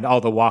behind all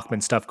the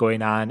Walkman stuff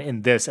going on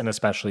in this, and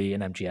especially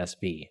in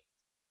MGSV.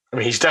 I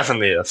mean, he's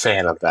definitely a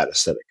fan of that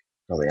aesthetic,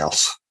 nothing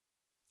else.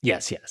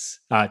 Yes.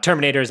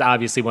 Terminator is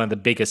obviously one of the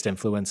biggest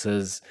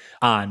influences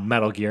on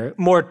Metal Gear.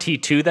 More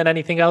T2 than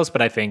anything else,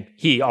 but I think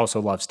he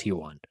also loves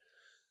T1.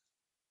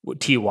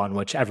 T1,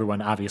 which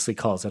everyone obviously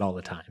calls it all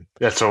the time.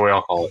 That's what we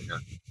all call it,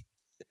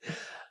 yeah.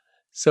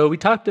 So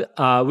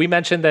we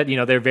mentioned that,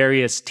 there are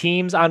various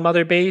teams on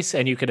Mother Base,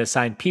 and you can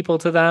assign people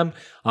to them.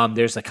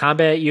 There's a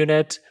combat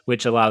unit,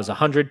 which allows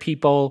 100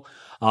 people.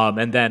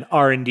 And then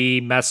R&D,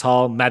 mess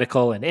hall,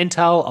 medical, and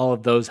intel, all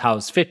of those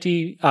house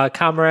 50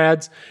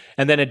 comrades.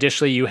 And then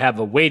additionally, you have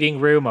a waiting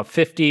room of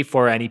 50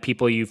 for any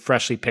people you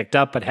freshly picked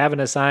up but haven't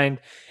assigned,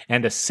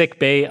 and a sick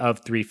bay of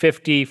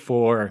 350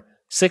 for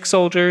 6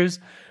 soldiers,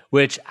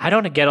 which I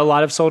don't get a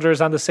lot of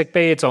soldiers on the sick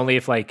bay. It's only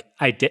if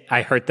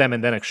I hurt them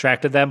and then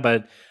extracted them,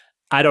 but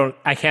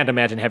I can't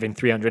imagine having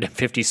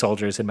 350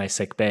 soldiers in my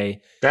sick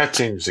bay. That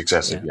seems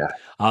excessive,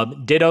 yeah.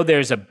 Ditto,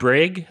 there's a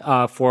brig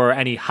for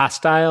any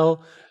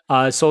hostile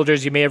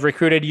soldiers you may have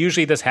recruited.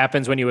 Usually this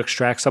happens when you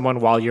extract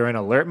someone while you're in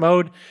alert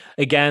mode.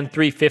 Again,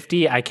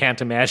 350, I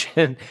can't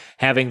imagine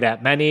having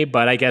that many,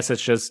 but I guess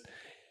it's just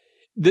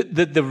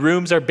the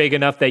rooms are big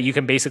enough that you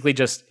can basically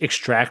just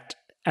extract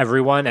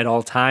everyone at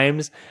all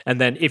times,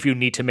 and then if you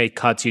need to make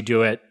cuts, you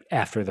do it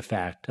after the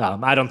fact.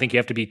 I don't think you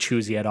have to be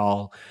choosy at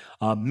all.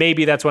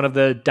 Maybe that's one of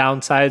the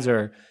downsides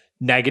or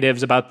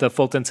negatives about the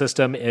Fulton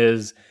system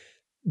is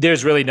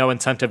there's really no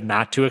incentive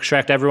not to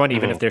extract everyone,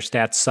 even if their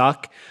stats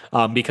suck,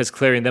 because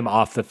clearing them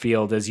off the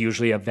field is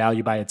usually a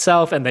value by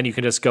itself, and then you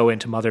can just go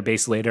into Mother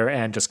Base later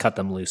and just cut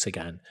them loose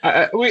again.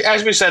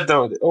 As we said,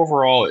 though,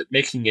 overall,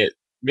 giving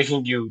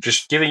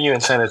you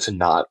incentive to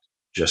not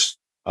just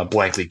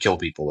blankly kill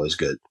people is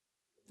good.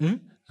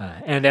 Mm-hmm.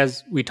 And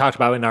as we talked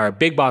about in our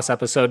Big Boss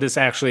episode, this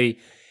actually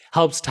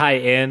helps tie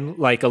in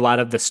like a lot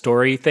of the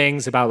story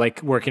things about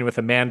like working with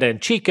Amanda and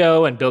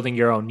Chico and building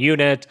your own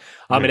unit.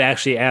 It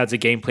actually adds a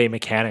gameplay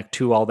mechanic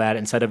to all that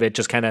instead of it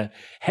just kind of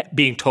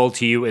being told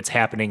to you it's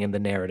happening in the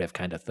narrative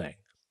kind of thing.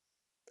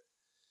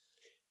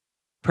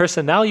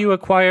 Personnel you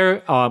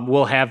acquire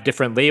will have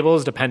different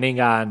labels depending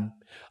on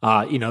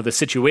the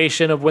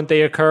situation of when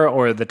they occur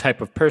or the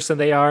type of person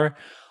they are.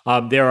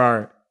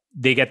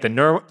 They get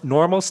the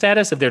normal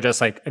status if they're just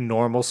like a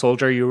normal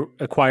soldier you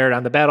acquired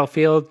on the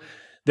battlefield.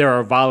 There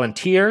are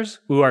volunteers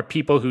who are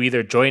people who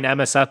either join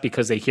MSF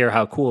because they hear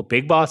how cool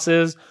Big Boss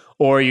is,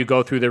 or you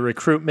go through the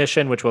recruit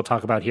mission, which we'll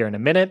talk about here in a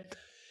minute.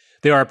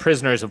 There are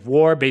prisoners of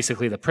war,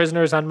 basically the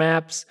prisoners on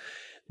maps.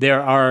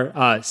 There are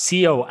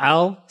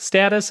COL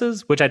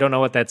statuses, which I don't know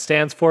what that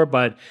stands for,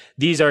 but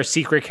these are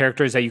secret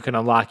characters that you can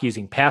unlock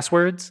using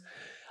passwords.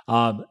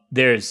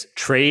 There's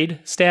trade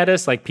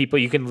status, like people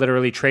you can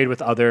literally trade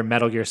with other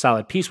Metal Gear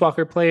Solid Peace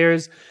Walker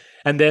players.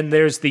 And then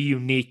there's the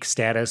unique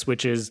status,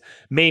 which is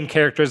main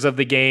characters of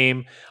the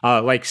game,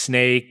 like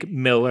Snake,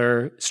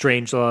 Miller,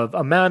 Strangelove,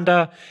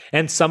 Amanda.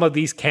 And some of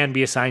these can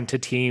be assigned to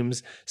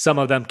teams. Some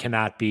of them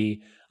cannot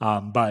be.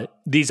 But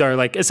these are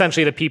like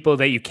essentially the people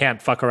that you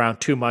can't fuck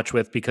around too much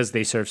with because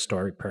they serve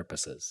story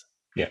purposes.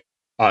 Yeah.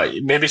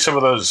 Maybe some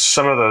of those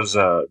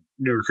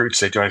new recruits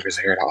they joined because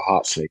they heard how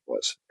hot Snake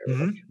was.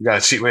 Mm-hmm. We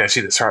gotta see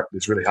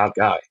this really hot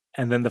guy.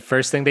 And then the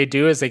first thing they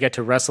do is they get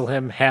to wrestle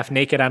him half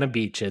naked on a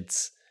beach.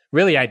 It's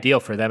really ideal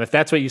for them. If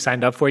that's what you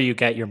signed up for, you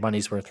get your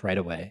money's worth right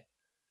away.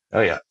 Oh,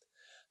 yeah.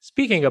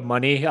 Speaking of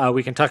money,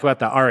 we can talk about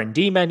the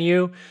R&D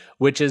menu,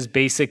 which is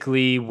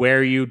basically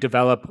where you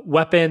develop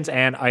weapons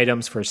and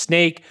items for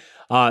Snake.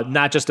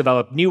 Not just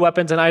develop new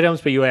weapons and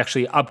items, but you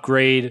actually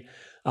upgrade,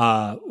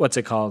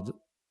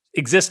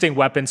 existing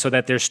weapons so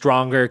that they're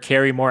stronger,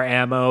 carry more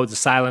ammo, the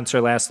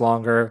silencer lasts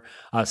longer,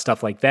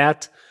 stuff like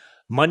that.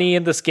 Money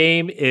in this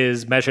game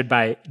is measured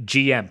by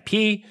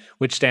GMP,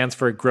 which stands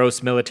for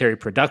gross military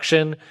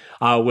production,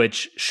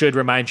 which should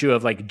remind you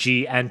of like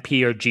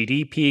GNP or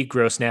GDP,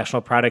 gross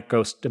national product,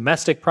 gross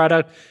domestic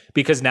product,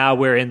 because now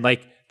we're in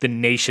like the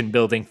nation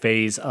building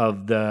phase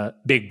of the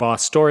Big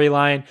Boss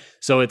storyline.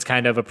 So it's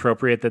kind of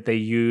appropriate that they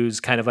use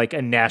kind of like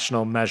a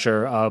national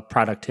measure of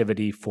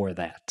productivity for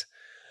that.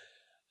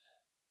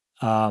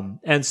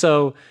 And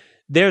so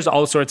there's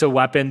all sorts of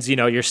weapons,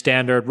 your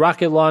standard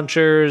rocket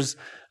launchers,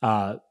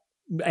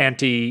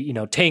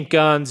 tank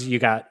guns, you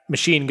got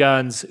machine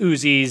guns,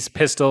 Uzis,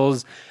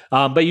 pistols,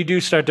 but you do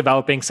start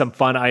developing some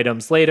fun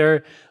items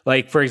later.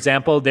 Like, for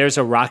example, there's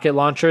a rocket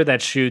launcher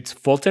that shoots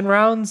Fulton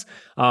rounds,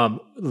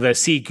 the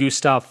C.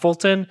 Gustav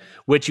Fulton,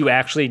 which you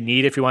actually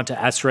need if you want to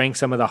S-rank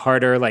some of the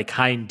harder, like,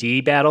 Hind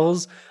D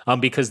battles,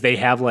 because they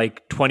have,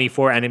 like,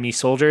 24 enemy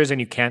soldiers and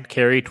you can't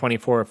carry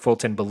 24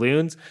 Fulton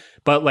balloons.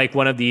 But, like,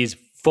 one of these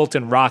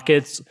Fulton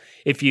rockets,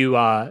 if you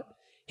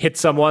hit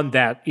someone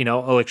that,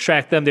 will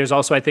extract them. There's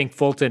also, I think,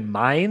 Fulton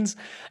mines,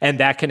 and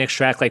that can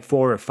extract like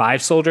 4 or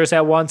 5 soldiers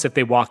at once. If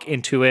they walk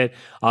into it,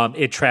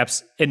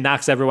 it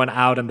knocks everyone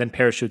out and then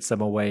parachutes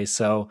them away.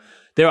 So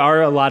there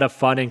are a lot of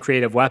fun and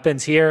creative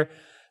weapons here.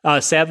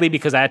 Sadly,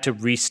 because I had to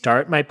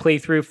restart my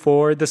playthrough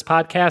for this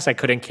podcast, I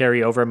couldn't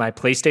carry over my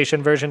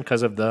PlayStation version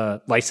because of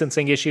the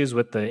licensing issues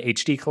with the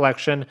HD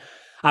collection.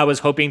 I was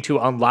hoping to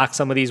unlock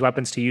some of these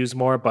weapons to use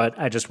more, but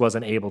I just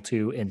wasn't able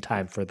to in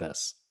time for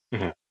this.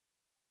 Mm-hmm.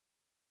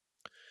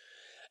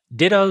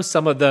 Ditto,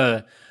 some of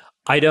the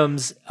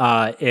items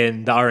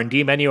in the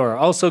R&D menu are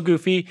also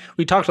goofy.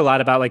 We talked a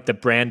lot about like the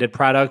branded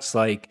products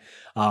like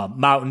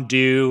Mountain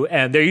Dew,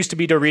 and there used to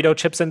be Dorito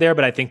chips in there,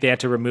 but I think they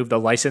had to remove the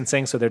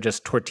licensing, so they're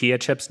just tortilla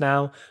chips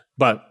now,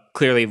 but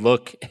clearly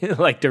look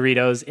like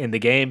Doritos in the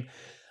game.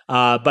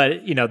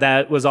 But,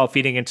 that was all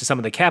feeding into some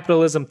of the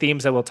capitalism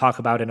themes that we'll talk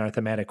about in our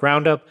thematic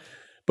roundup.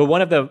 But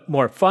one of the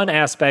more fun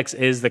aspects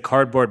is the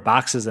cardboard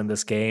boxes in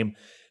this game,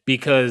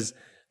 because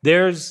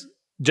there's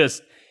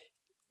just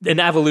an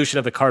evolution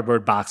of the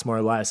cardboard box, more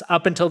or less.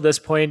 Up until this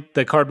point,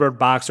 the cardboard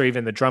box or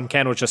even the drum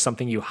can was just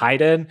something you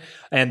hide in.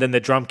 And then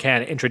the drum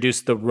can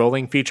introduced the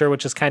rolling feature,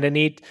 which is kind of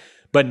neat.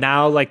 But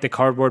now, like the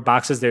cardboard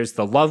boxes, there's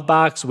the love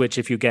box, which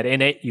if you get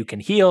in it, you can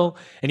heal.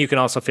 And you can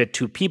also fit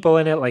 2 people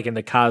in it, like in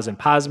the Kaz and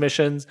Paz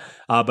missions,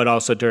 but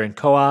also during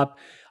co-op.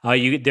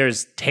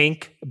 There's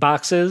tank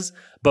boxes,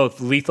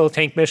 both lethal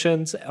tank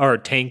missions or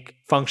tank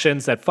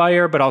functions that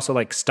fire, but also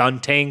like stun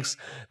tanks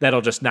that'll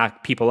just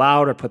knock people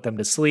out or put them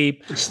to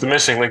sleep. It's the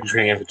missing link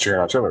between infantry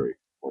and artillery,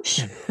 of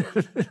course.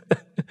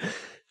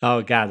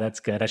 Oh, God,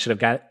 that's good. I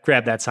should have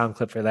grabbed that sound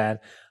clip for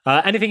that.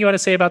 Anything you want to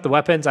say about the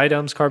weapons,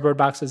 items, cardboard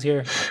boxes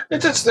here?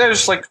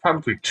 There's like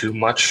probably too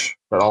much,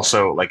 but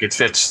also like it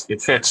fits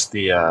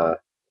the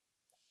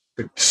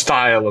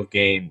style of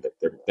game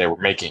that they were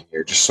making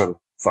here. Just sort of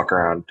fuck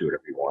around, do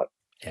whatever you want.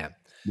 Yeah.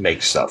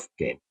 Make stuff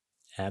game.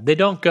 They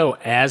don't go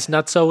as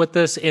nutso with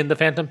this in the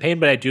Phantom Pain,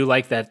 but I do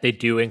like that they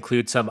do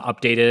include some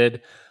updated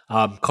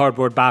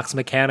cardboard box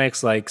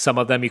mechanics. Like some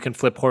of them you can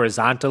flip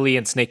horizontally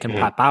and Snake can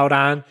pop out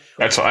on.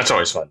 That's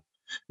always fun.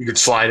 You can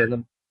slide in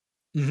them.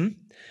 Mm-hmm.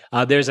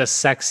 There's a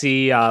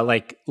sexy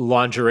like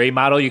lingerie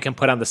model you can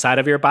put on the side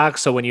of your box.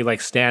 So when you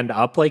like stand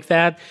up like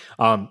that,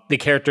 the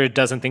character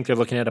doesn't think they're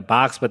looking at a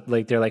box, but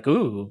like they're like,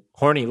 ooh,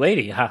 horny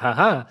lady, ha ha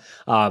ha.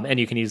 And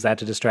you can use that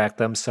to distract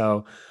them.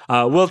 So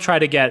we'll try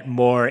to get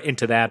more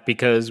into that,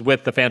 because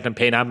with the Phantom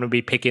Pain, I'm going to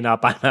be picking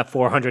up on a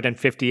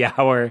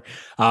 450-hour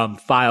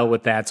file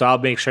with that. So I'll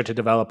make sure to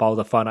develop all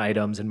the fun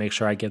items and make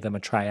sure I give them a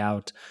try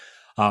out.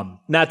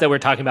 Not that we're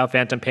talking about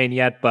Phantom Pain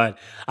yet, but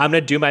I'm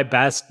going to do my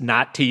best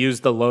not to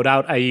use the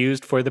loadout I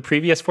used for the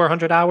previous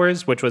 400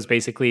 hours, which was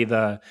basically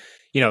the,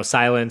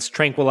 silence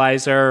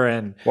tranquilizer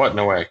and... What?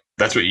 No way.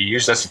 That's what you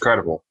used? That's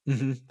incredible.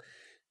 Mm-hmm.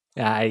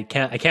 I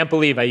can't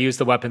believe I used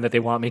the weapon that they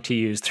want me to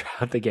use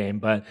throughout the game,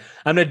 but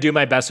I'm going to do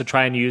my best to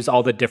try and use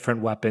all the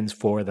different weapons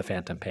for the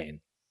Phantom Pain.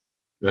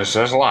 There's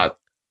a lot.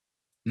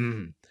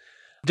 Mm-hmm.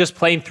 Just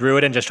playing through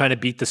it and just trying to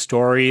beat the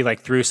story,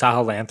 like through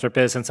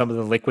Sahelanthropus and some of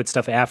the liquid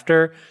stuff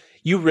after,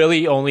 you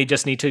really only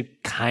just need to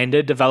kind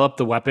of develop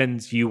the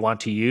weapons you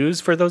want to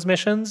use for those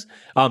missions.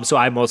 So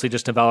I mostly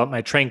just developed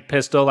my tranq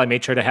pistol. I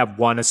made sure to have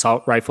 1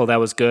 assault rifle that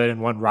was good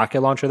and 1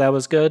 rocket launcher that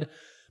was good.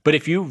 But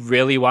if you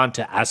really want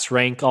to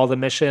S-rank all the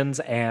missions,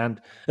 and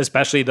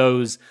especially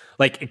those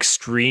like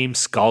extreme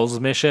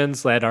skulls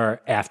missions that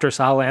are after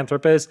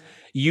Sahelanthropus,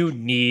 you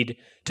need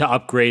to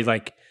upgrade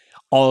like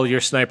all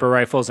your sniper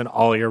rifles and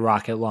all your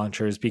rocket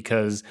launchers,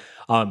 because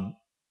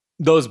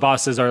those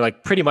bosses are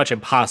like pretty much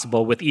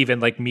impossible with even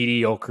like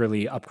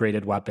mediocrely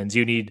upgraded weapons.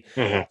 You need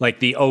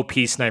like the OP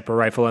sniper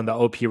rifle and the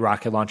OP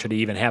rocket launcher to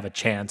even have a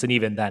chance. And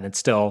even then, it's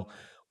still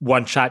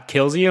one shot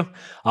kills you.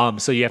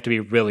 So you have to be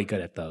really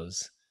good at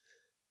those.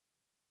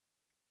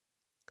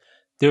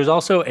 There's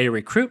also a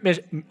recruit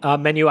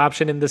menu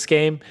option in this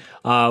game,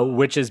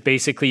 which is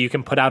basically you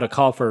can put out a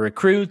call for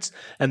recruits,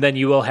 and then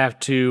you will have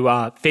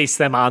to face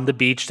them on the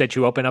beach that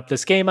you open up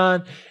this game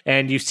on,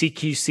 and you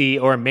CQC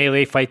or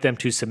melee fight them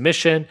to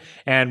submission,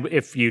 and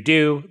if you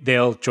do,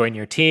 they'll join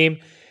your team.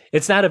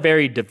 It's not a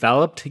very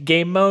developed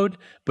game mode,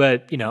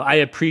 but I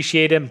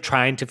appreciate him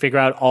trying to figure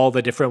out all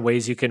the different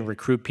ways you can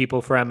recruit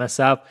people for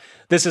MSF.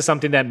 This is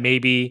something that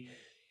maybe,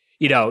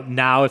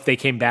 now if they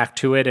came back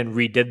to it and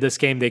redid this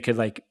game, they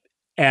could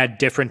add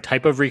different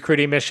type of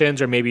recruiting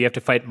missions, or maybe you have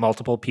to fight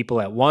multiple people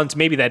at once.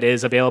 Maybe that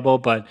is available,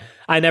 but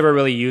I never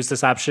really use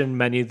this option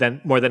menu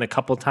more than a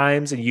couple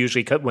times, and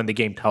usually when the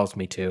game tells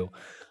me to.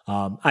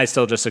 I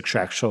still just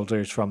extract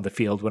soldiers from the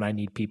field when I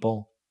need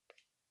people.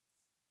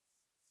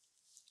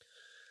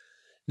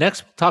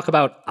 Next, we'll talk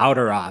about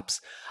Outer Ops.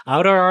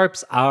 Outer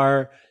Ops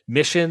are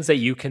missions that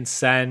you can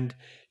send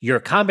your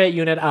combat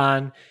unit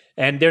on,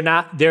 and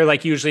they're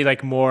usually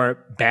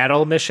more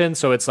battle missions.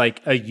 So it's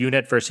like a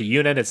unit versus a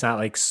unit. It's not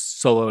like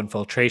solo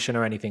infiltration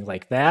or anything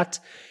like that.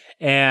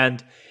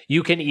 And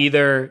you can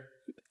either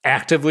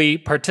actively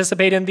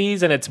participate in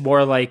these, and it's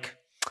more like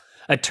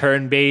a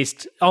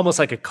turn-based, almost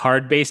like a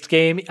card-based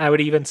game, I would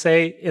even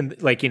say,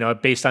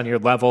 based on your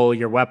level,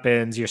 your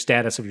weapons, your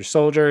status of your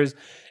soldiers,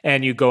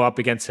 and you go up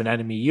against an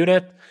enemy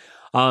unit.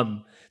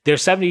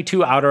 There's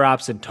 72 Outer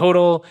Ops in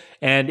total,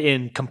 and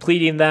in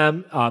completing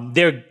them,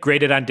 they're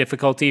graded on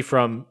difficulty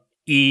from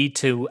E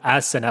to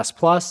S and S+.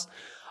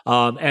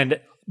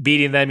 And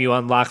beating them, you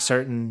unlock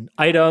certain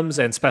items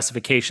and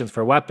specifications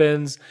for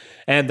weapons,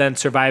 and then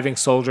surviving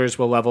soldiers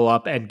will level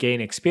up and gain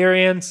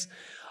experience.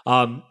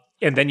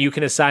 And then you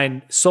can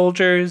assign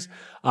soldiers,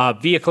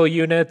 vehicle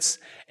units,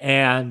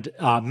 and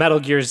Metal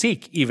Gear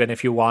Zeke, even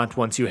if you want,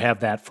 once you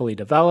have that fully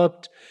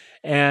developed.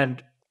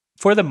 And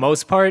for the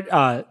most part,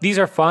 these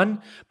are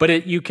fun,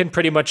 but you can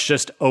pretty much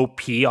just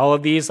OP all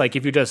of these. Like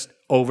if you just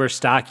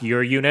overstock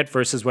your unit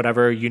versus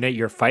whatever unit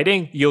you're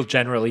fighting, you'll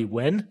generally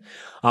win.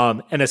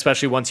 And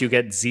especially once you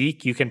get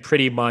Zeke, you can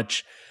pretty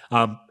much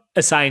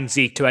assign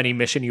Zeke to any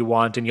mission you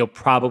want, and you'll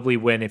probably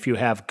win if you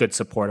have good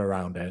support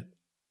around it.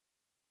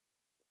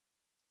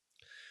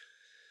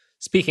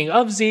 Speaking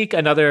of Zeke,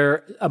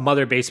 a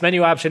mother-based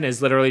menu option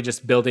is literally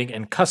just building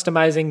and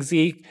customizing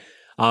Zeke.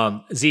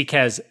 Zeke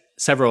has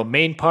several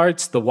main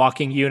parts: the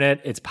walking unit,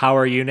 its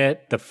power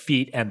unit, the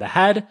feet, and the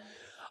head.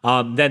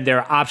 Then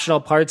there are optional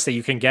parts that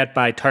you can get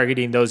by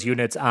targeting those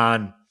units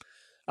on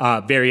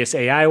various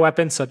AI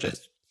weapons, such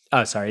as,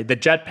 the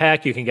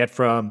jetpack you can get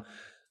from,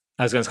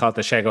 I was going to call it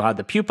the Shagohod,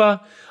 the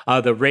Pupa,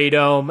 the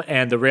Radome,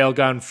 and the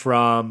Railgun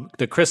from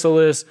the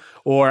Chrysalis,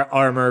 or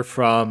armor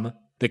from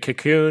the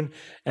Cocoon.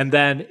 And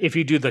then if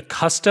you do the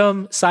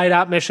custom side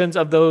op missions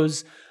of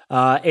those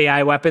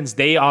AI weapons,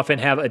 they often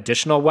have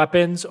additional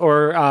weapons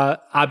or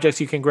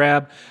objects you can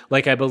grab.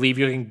 Like I believe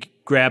you can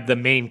grab the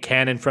main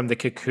cannon from the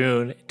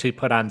Cocoon to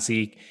put on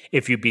Zeke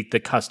if you beat the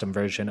custom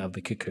version of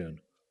the Cocoon.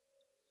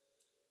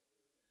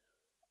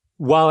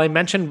 While I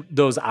mentioned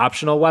those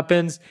optional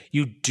weapons,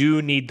 you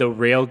do need the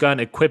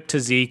Railgun equipped to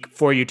Zeke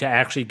for you to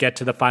actually get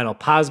to the final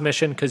pause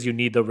mission, because you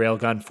need the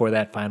Railgun for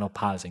that final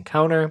pause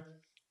encounter.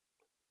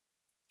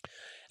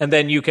 And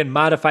then you can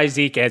modify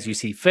Zeke as you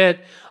see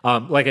fit.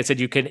 Like I said,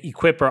 you can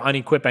equip or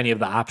unequip any of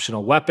the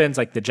optional weapons,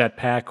 like the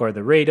jetpack or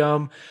the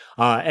Radome,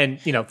 and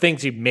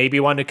things you maybe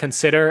want to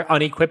consider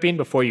unequipping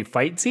before you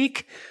fight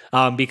Zeke.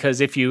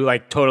 Because if you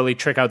totally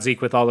trick out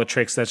Zeke with all the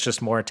tricks, that's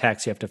just more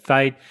attacks you have to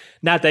fight.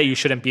 Not that you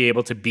shouldn't be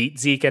able to beat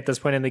Zeke at this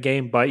point in the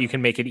game, but you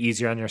can make it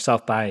easier on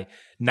yourself by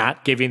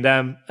not giving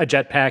them a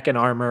jetpack and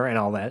armor and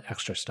all that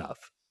extra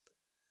stuff.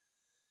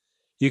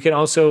 You can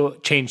also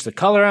change the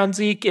color on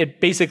Zeke.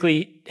 It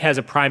basically has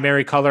a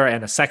primary color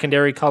and a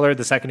secondary color.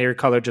 The secondary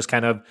color just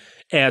kind of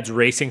adds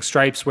racing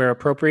stripes where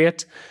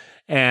appropriate.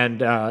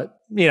 And,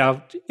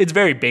 it's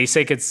very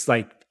basic. It's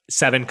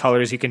 7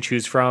 colors you can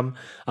choose from.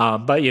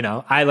 But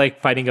I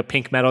like fighting a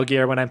pink Metal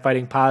Gear when I'm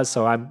fighting Paz,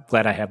 so I'm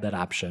glad I have that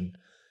option.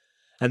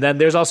 And then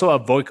there's also a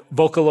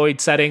Vocaloid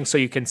setting, so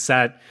you can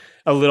set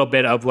a little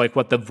bit of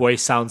what the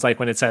voice sounds like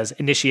when it says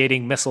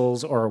initiating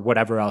missiles or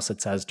whatever else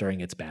it says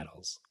during its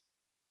battles.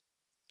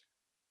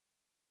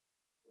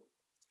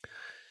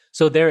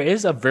 So there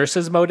is a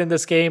versus mode in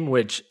this game,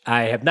 which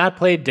I have not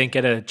played, didn't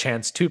get a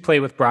chance to play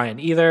with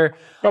Brian either.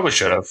 Probably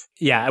should have.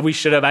 Yeah, we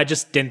should have. I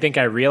just didn't think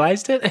I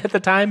realized it at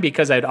the time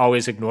because I'd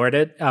always ignored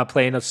it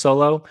playing a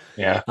solo.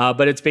 Yeah.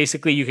 But it's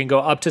basically you can go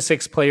up to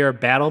 6-player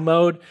battle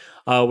mode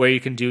where you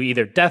can do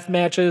either death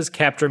matches,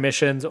 capture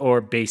missions, or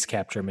base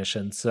capture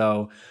missions.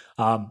 So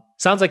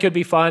sounds like it'd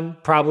be fun.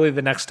 Probably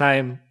the next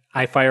time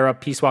I fire up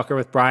Peace Walker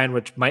with Brian,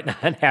 which might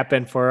not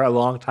happen for a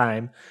long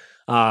time.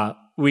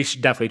 We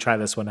should definitely try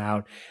this one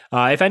out.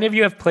 If any of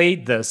you have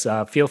played this,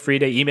 feel free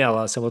to email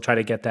us and we'll try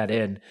to get that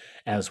in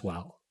as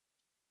well.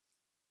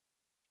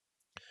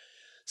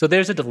 So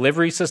there's a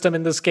delivery system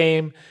in this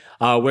game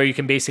where you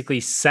can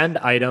basically send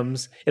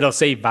items. It'll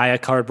say via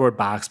cardboard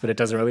box, but it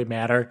doesn't really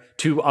matter,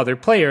 to other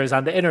players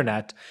on the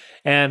internet.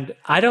 And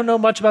I don't know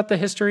much about the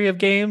history of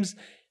games.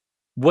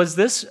 Was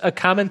this a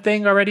common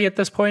thing already at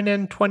this point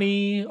in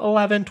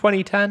 2011,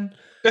 2010?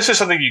 This is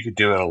something you could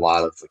do in a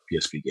lot of like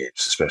PSP games,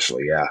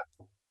 especially. Yeah,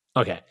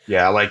 Okay.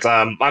 yeah. Like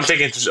I'm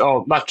thinking,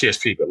 not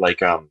PSP, but like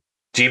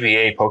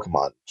GBA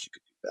Pokemon. You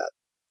could do that.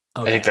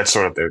 Okay. I think that's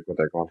sort of what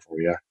they're going for.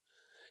 Yeah.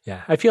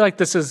 Yeah, I feel like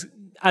this is,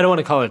 I don't want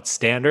to call it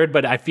standard,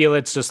 but I feel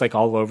it's just like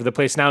all over the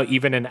place now.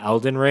 Even in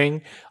Elden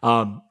Ring,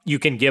 you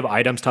can give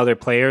items to other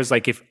players.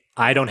 Like if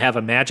I don't have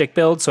a magic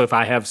build, so if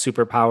I have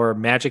superpower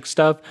magic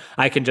stuff,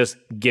 I can just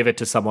give it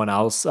to someone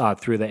else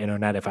through the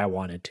internet if I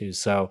wanted to.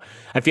 So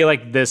I feel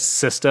like this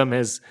system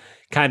has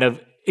kind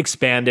of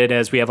expanded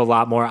as we have a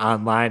lot more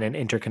online and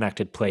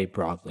interconnected play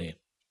broadly.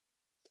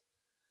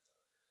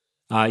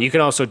 You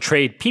can also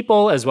trade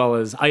people as well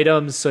as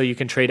items, so you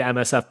can trade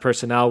MSF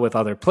personnel with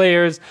other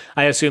players.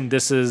 I assume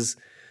this is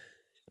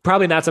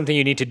probably not something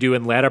you need to do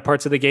in latter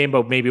parts of the game,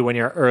 but maybe when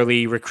you're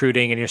early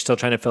recruiting and you're still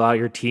trying to fill out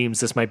your teams,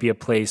 this might be a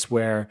place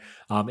where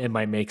it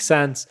might make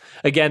sense.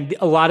 Again,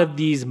 a lot of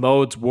these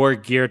modes were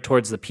geared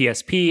towards the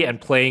PSP and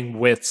playing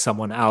with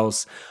someone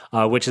else,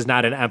 which is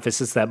not an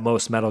emphasis that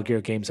most Metal Gear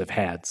games have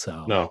had.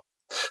 So No.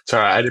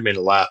 Sorry, I didn't mean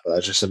to laugh, but I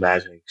was just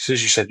imagining. As soon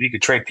as you said you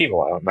could trade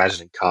people, I'm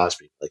imagining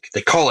Cosby. Like,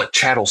 they call it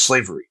chattel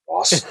slavery,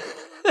 boss.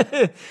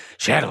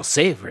 Chattel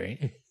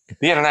slavery.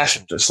 The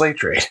international slave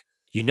trade.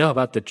 You know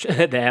about the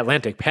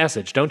Atlantic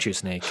Passage, don't you,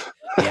 Snake?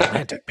 The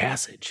Atlantic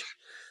Passage.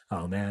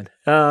 Oh, man.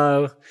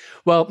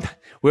 Well,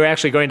 we're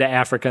actually going to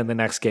Africa in the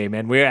next game,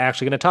 and we're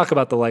actually going to talk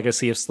about the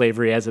legacy of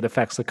slavery as it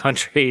affects the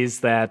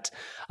countries that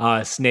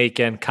Snake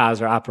and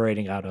Kaz are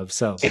operating out of.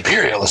 So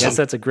Imperialism. I guess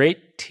that's a great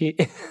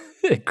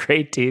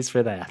great tease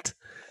for that.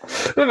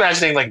 I'm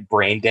imagining like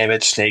brain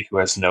damaged Snake who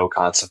has no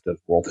concept of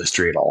world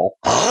history at all.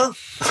 Huh?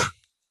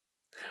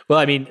 Well,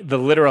 I mean, the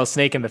literal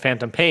Snake in the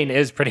Phantom Pain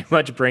is pretty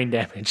much brain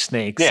damaged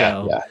Snake.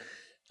 Yeah,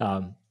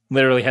 so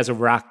literally has a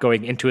rock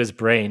going into his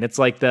brain. It's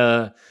like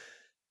the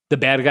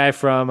bad guy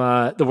from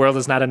The World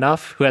Is Not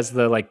Enough, who has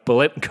the like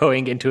bullet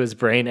going into his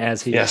brain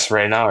as he... Yes,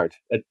 Reynard.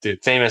 The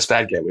famous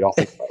bad guy we all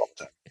think about all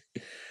the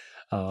time.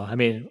 Oh, I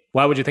mean,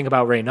 why would you think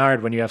about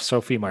Reynard when you have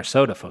Sophie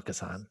Marceau to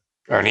focus on?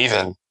 Or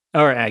even...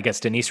 Or I guess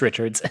Denise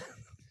Richards.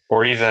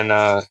 Or even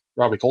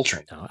Robbie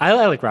Coltrane. No, I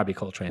like Robbie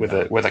Coltrane.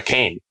 With a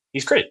cane.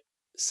 He's great.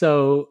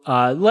 So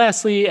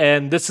lastly,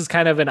 and this is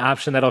kind of an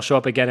option that'll show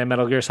up again in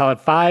Metal Gear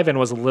Solid 5 and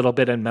was a little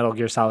bit in Metal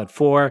Gear Solid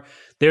 4,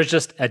 there's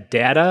just a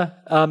data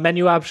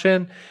menu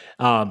option.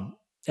 And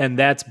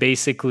that's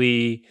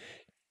basically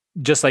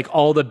just like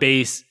all the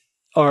base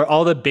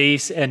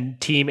and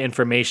team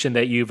information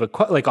that you've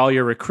like all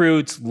your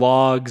recruits,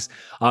 logs,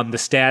 the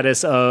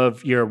status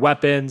of your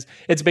weapons.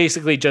 It's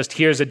basically just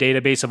here's a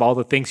database of all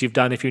the things you've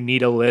done if you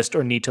need a list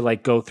or need to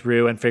like go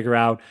through and figure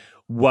out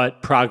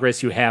what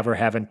progress you have or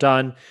haven't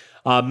done.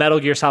 Metal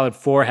Gear Solid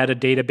 4 had a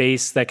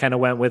database that kind of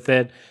went with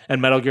it,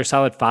 and Metal Gear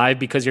Solid 5,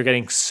 because you're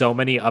getting so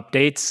many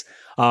updates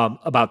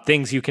about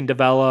things you can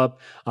develop,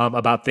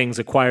 about things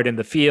acquired in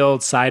the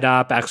field, side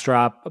op, extra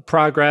op,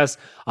 progress.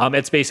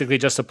 It's basically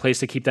just a place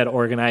to keep that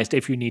organized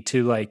if you need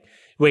to, like,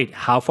 wait,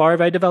 how far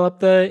have I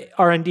developed the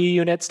R&D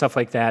unit? Stuff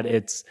like that.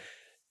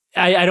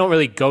 I don't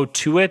really go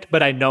to it,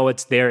 but I know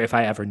it's there if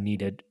I ever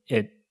needed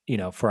it,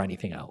 for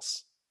anything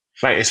else.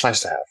 Right, it's nice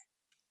to have.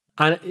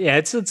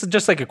 It's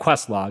just like a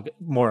quest log,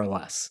 more or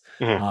less,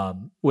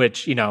 Mm-hmm.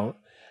 which,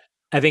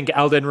 I think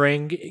Elden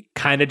Ring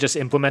kind of just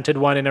implemented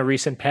one in a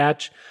recent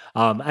patch.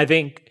 I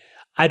think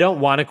I don't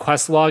want a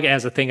quest log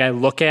as a thing I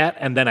look at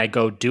and then I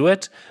go do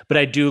it, but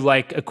I do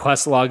like a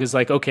quest log is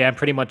like, okay, I'm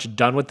pretty much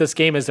done with this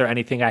game. Is there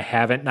anything I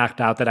haven't knocked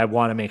out that I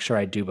want to make sure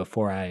I do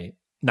before I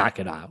knock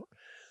it out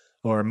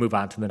or move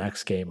on to the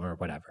next game or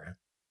whatever?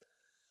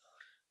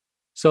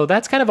 So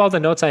that's kind of all the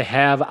notes I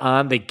have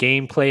on the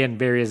gameplay and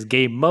various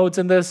game modes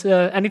in this.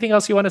 Anything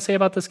else you want to say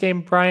about this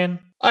game, Brian?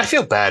 I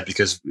feel bad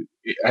because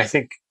I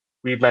think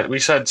we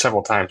said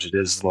several times it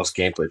is the most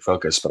gameplay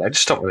focused, but I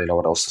just don't really know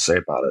what else to say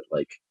about it.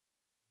 Like,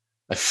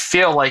 I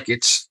feel like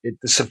the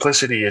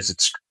simplicity is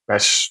its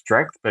best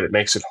strength, but it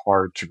makes it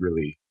hard to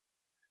really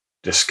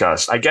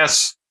discuss. I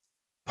guess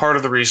part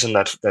of the reason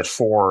that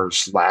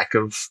 4's lack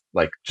of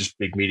like just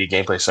big meaty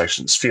gameplay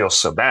sections feels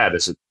so bad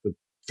is that the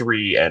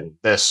 3 and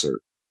this are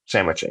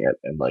sandwiching it,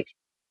 and like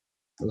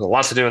there's a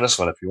lot to do in this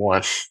one if you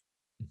want.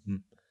 Mm-hmm.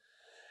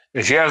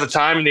 If you have the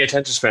time and the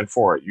attention span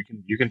for it,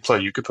 you can play.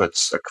 You could put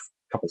a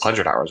couple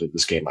hundred hours into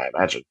this game, I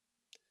imagine.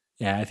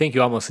 Yeah, I think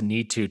you almost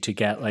need to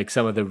get like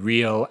some of the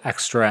real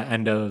extra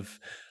end of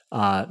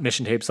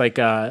mission tapes. Like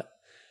I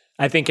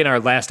think in our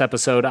last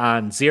episode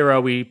on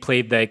Zero, we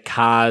played the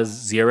Kaz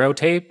Zero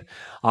tape,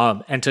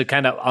 and to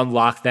kind of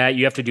unlock that,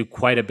 you have to do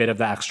quite a bit of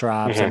the extra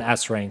ops and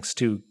S ranks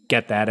to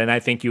get that. And I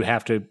think you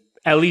have to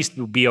at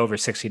least be over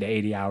 60 to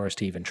 80 hours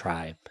to even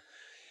try.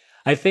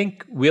 I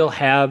think we'll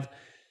have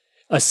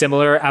a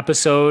similar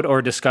episode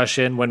or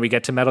discussion when we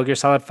get to Metal Gear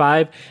Solid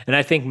 5. And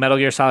I think Metal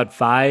Gear Solid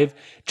 5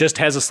 just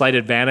has a slight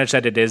advantage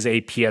that it is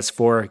a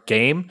PS4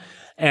 game.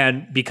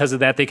 And because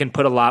of that, they can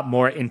put a lot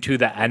more into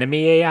the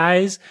enemy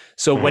AIs.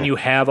 So when you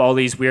have all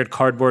these weird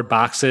cardboard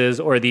boxes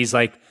or these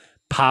like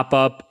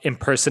pop-up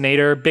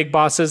impersonator big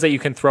bosses that you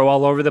can throw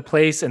all over the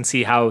place and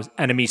see how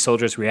enemy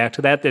soldiers react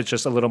to that, there's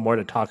just a little more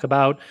to talk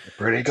about.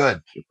 You're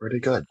pretty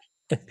good.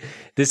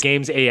 This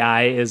game's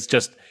AI is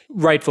just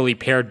rightfully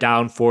pared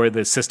down for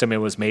the system it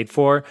was made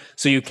for.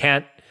 So you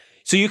can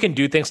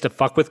do things to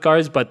fuck with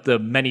guards, but the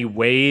many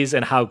ways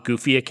and how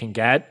goofy it can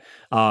get,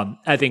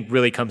 I think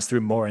really comes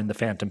through more in the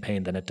Phantom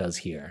Pain than it does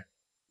here.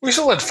 We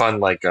still had fun,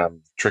 like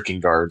tricking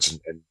guards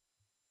and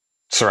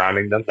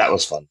surrounding them. That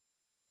was fun.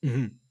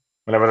 Mm-hmm.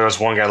 Whenever there was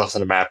one guy left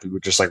on the map, we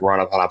would just like run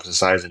up on opposite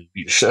sides and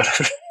beat the shit out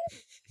of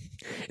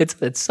it.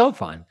 It's so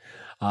fun.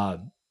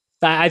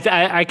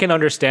 I can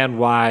understand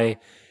why,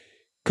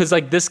 because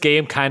like this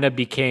game kind of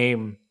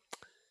became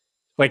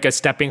like a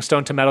stepping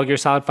stone to Metal Gear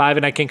Solid 5,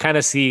 and I can kind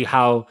of see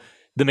how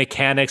the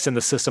mechanics and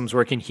the systems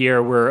working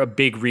here were a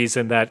big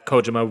reason that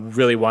Kojima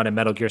really wanted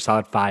Metal Gear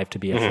Solid 5 to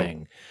be a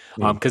thing.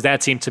 Because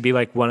that seemed to be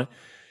like one,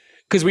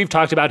 because we've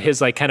talked about his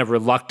like kind of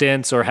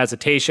reluctance or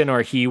hesitation,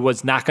 or he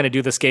was not going to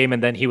do this game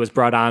and then he was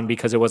brought on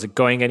because it wasn't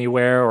going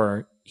anywhere,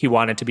 or he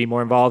wanted to be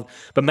more involved.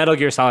 But Metal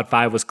Gear Solid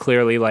 5 was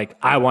clearly like,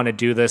 I want to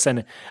do this.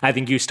 And I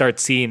think you start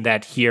seeing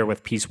that here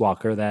with Peace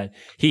Walker, that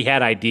he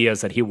had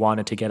ideas that he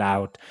wanted to get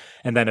out,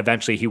 and then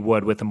eventually he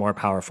would with a more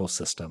powerful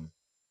system.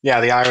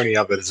 Yeah, the irony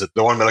of it is that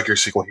the one Metal Gear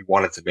sequel he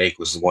wanted to make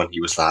was the one he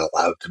was not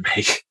allowed to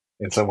make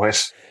in some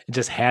ways. It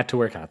just had to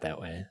work out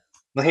that way.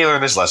 Then he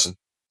learned his lesson.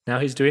 Now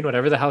he's doing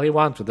whatever the hell he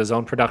wants with his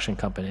own production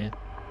company.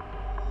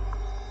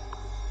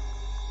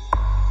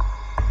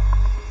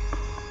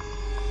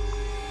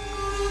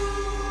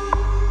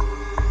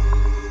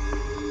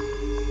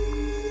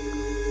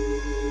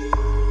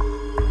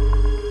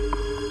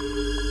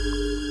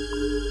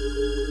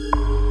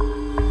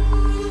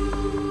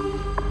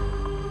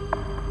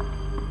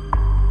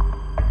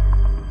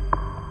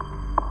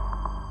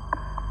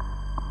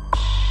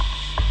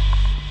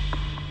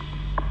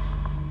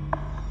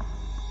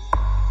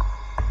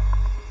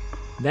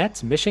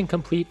 That's mission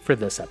complete for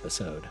this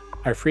episode.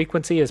 Our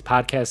frequency is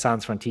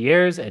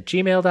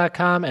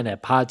podcastsansfrontiers@gmail.com and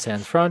at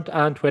podsansfront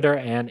on Twitter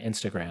and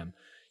Instagram.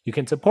 You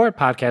can support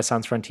Podcast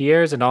Sans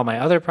Frontiers and all my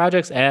other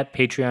projects at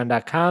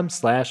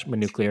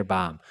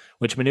patreon.com/manuclearbomb.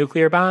 Which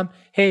Manuclear Bomb?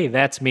 Hey,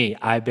 that's me.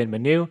 I've been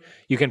Manu.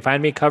 You can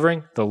find me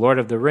covering The Lord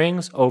of the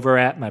Rings over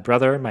at My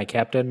Brother, My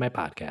Captain, My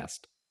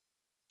Podcast.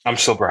 I'm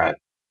still Brad,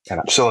 and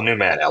I'm still a new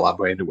man, El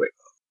Hombre de Huevo.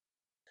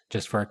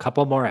 Just for a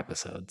couple more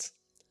episodes.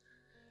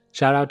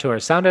 Shout out to our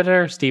sound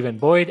editor, Stephen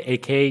Boyd,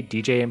 aka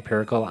DJ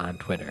Empirical on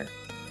Twitter.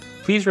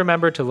 Please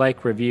remember to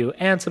like, review,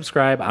 and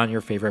subscribe on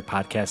your favorite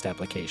podcast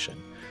application.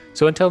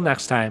 So until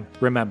next time,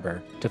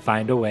 remember to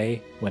find a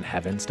way when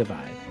heavens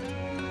divide.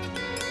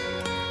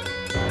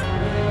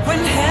 When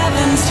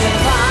heavens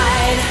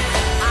divide,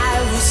 I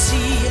will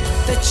see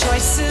the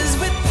choices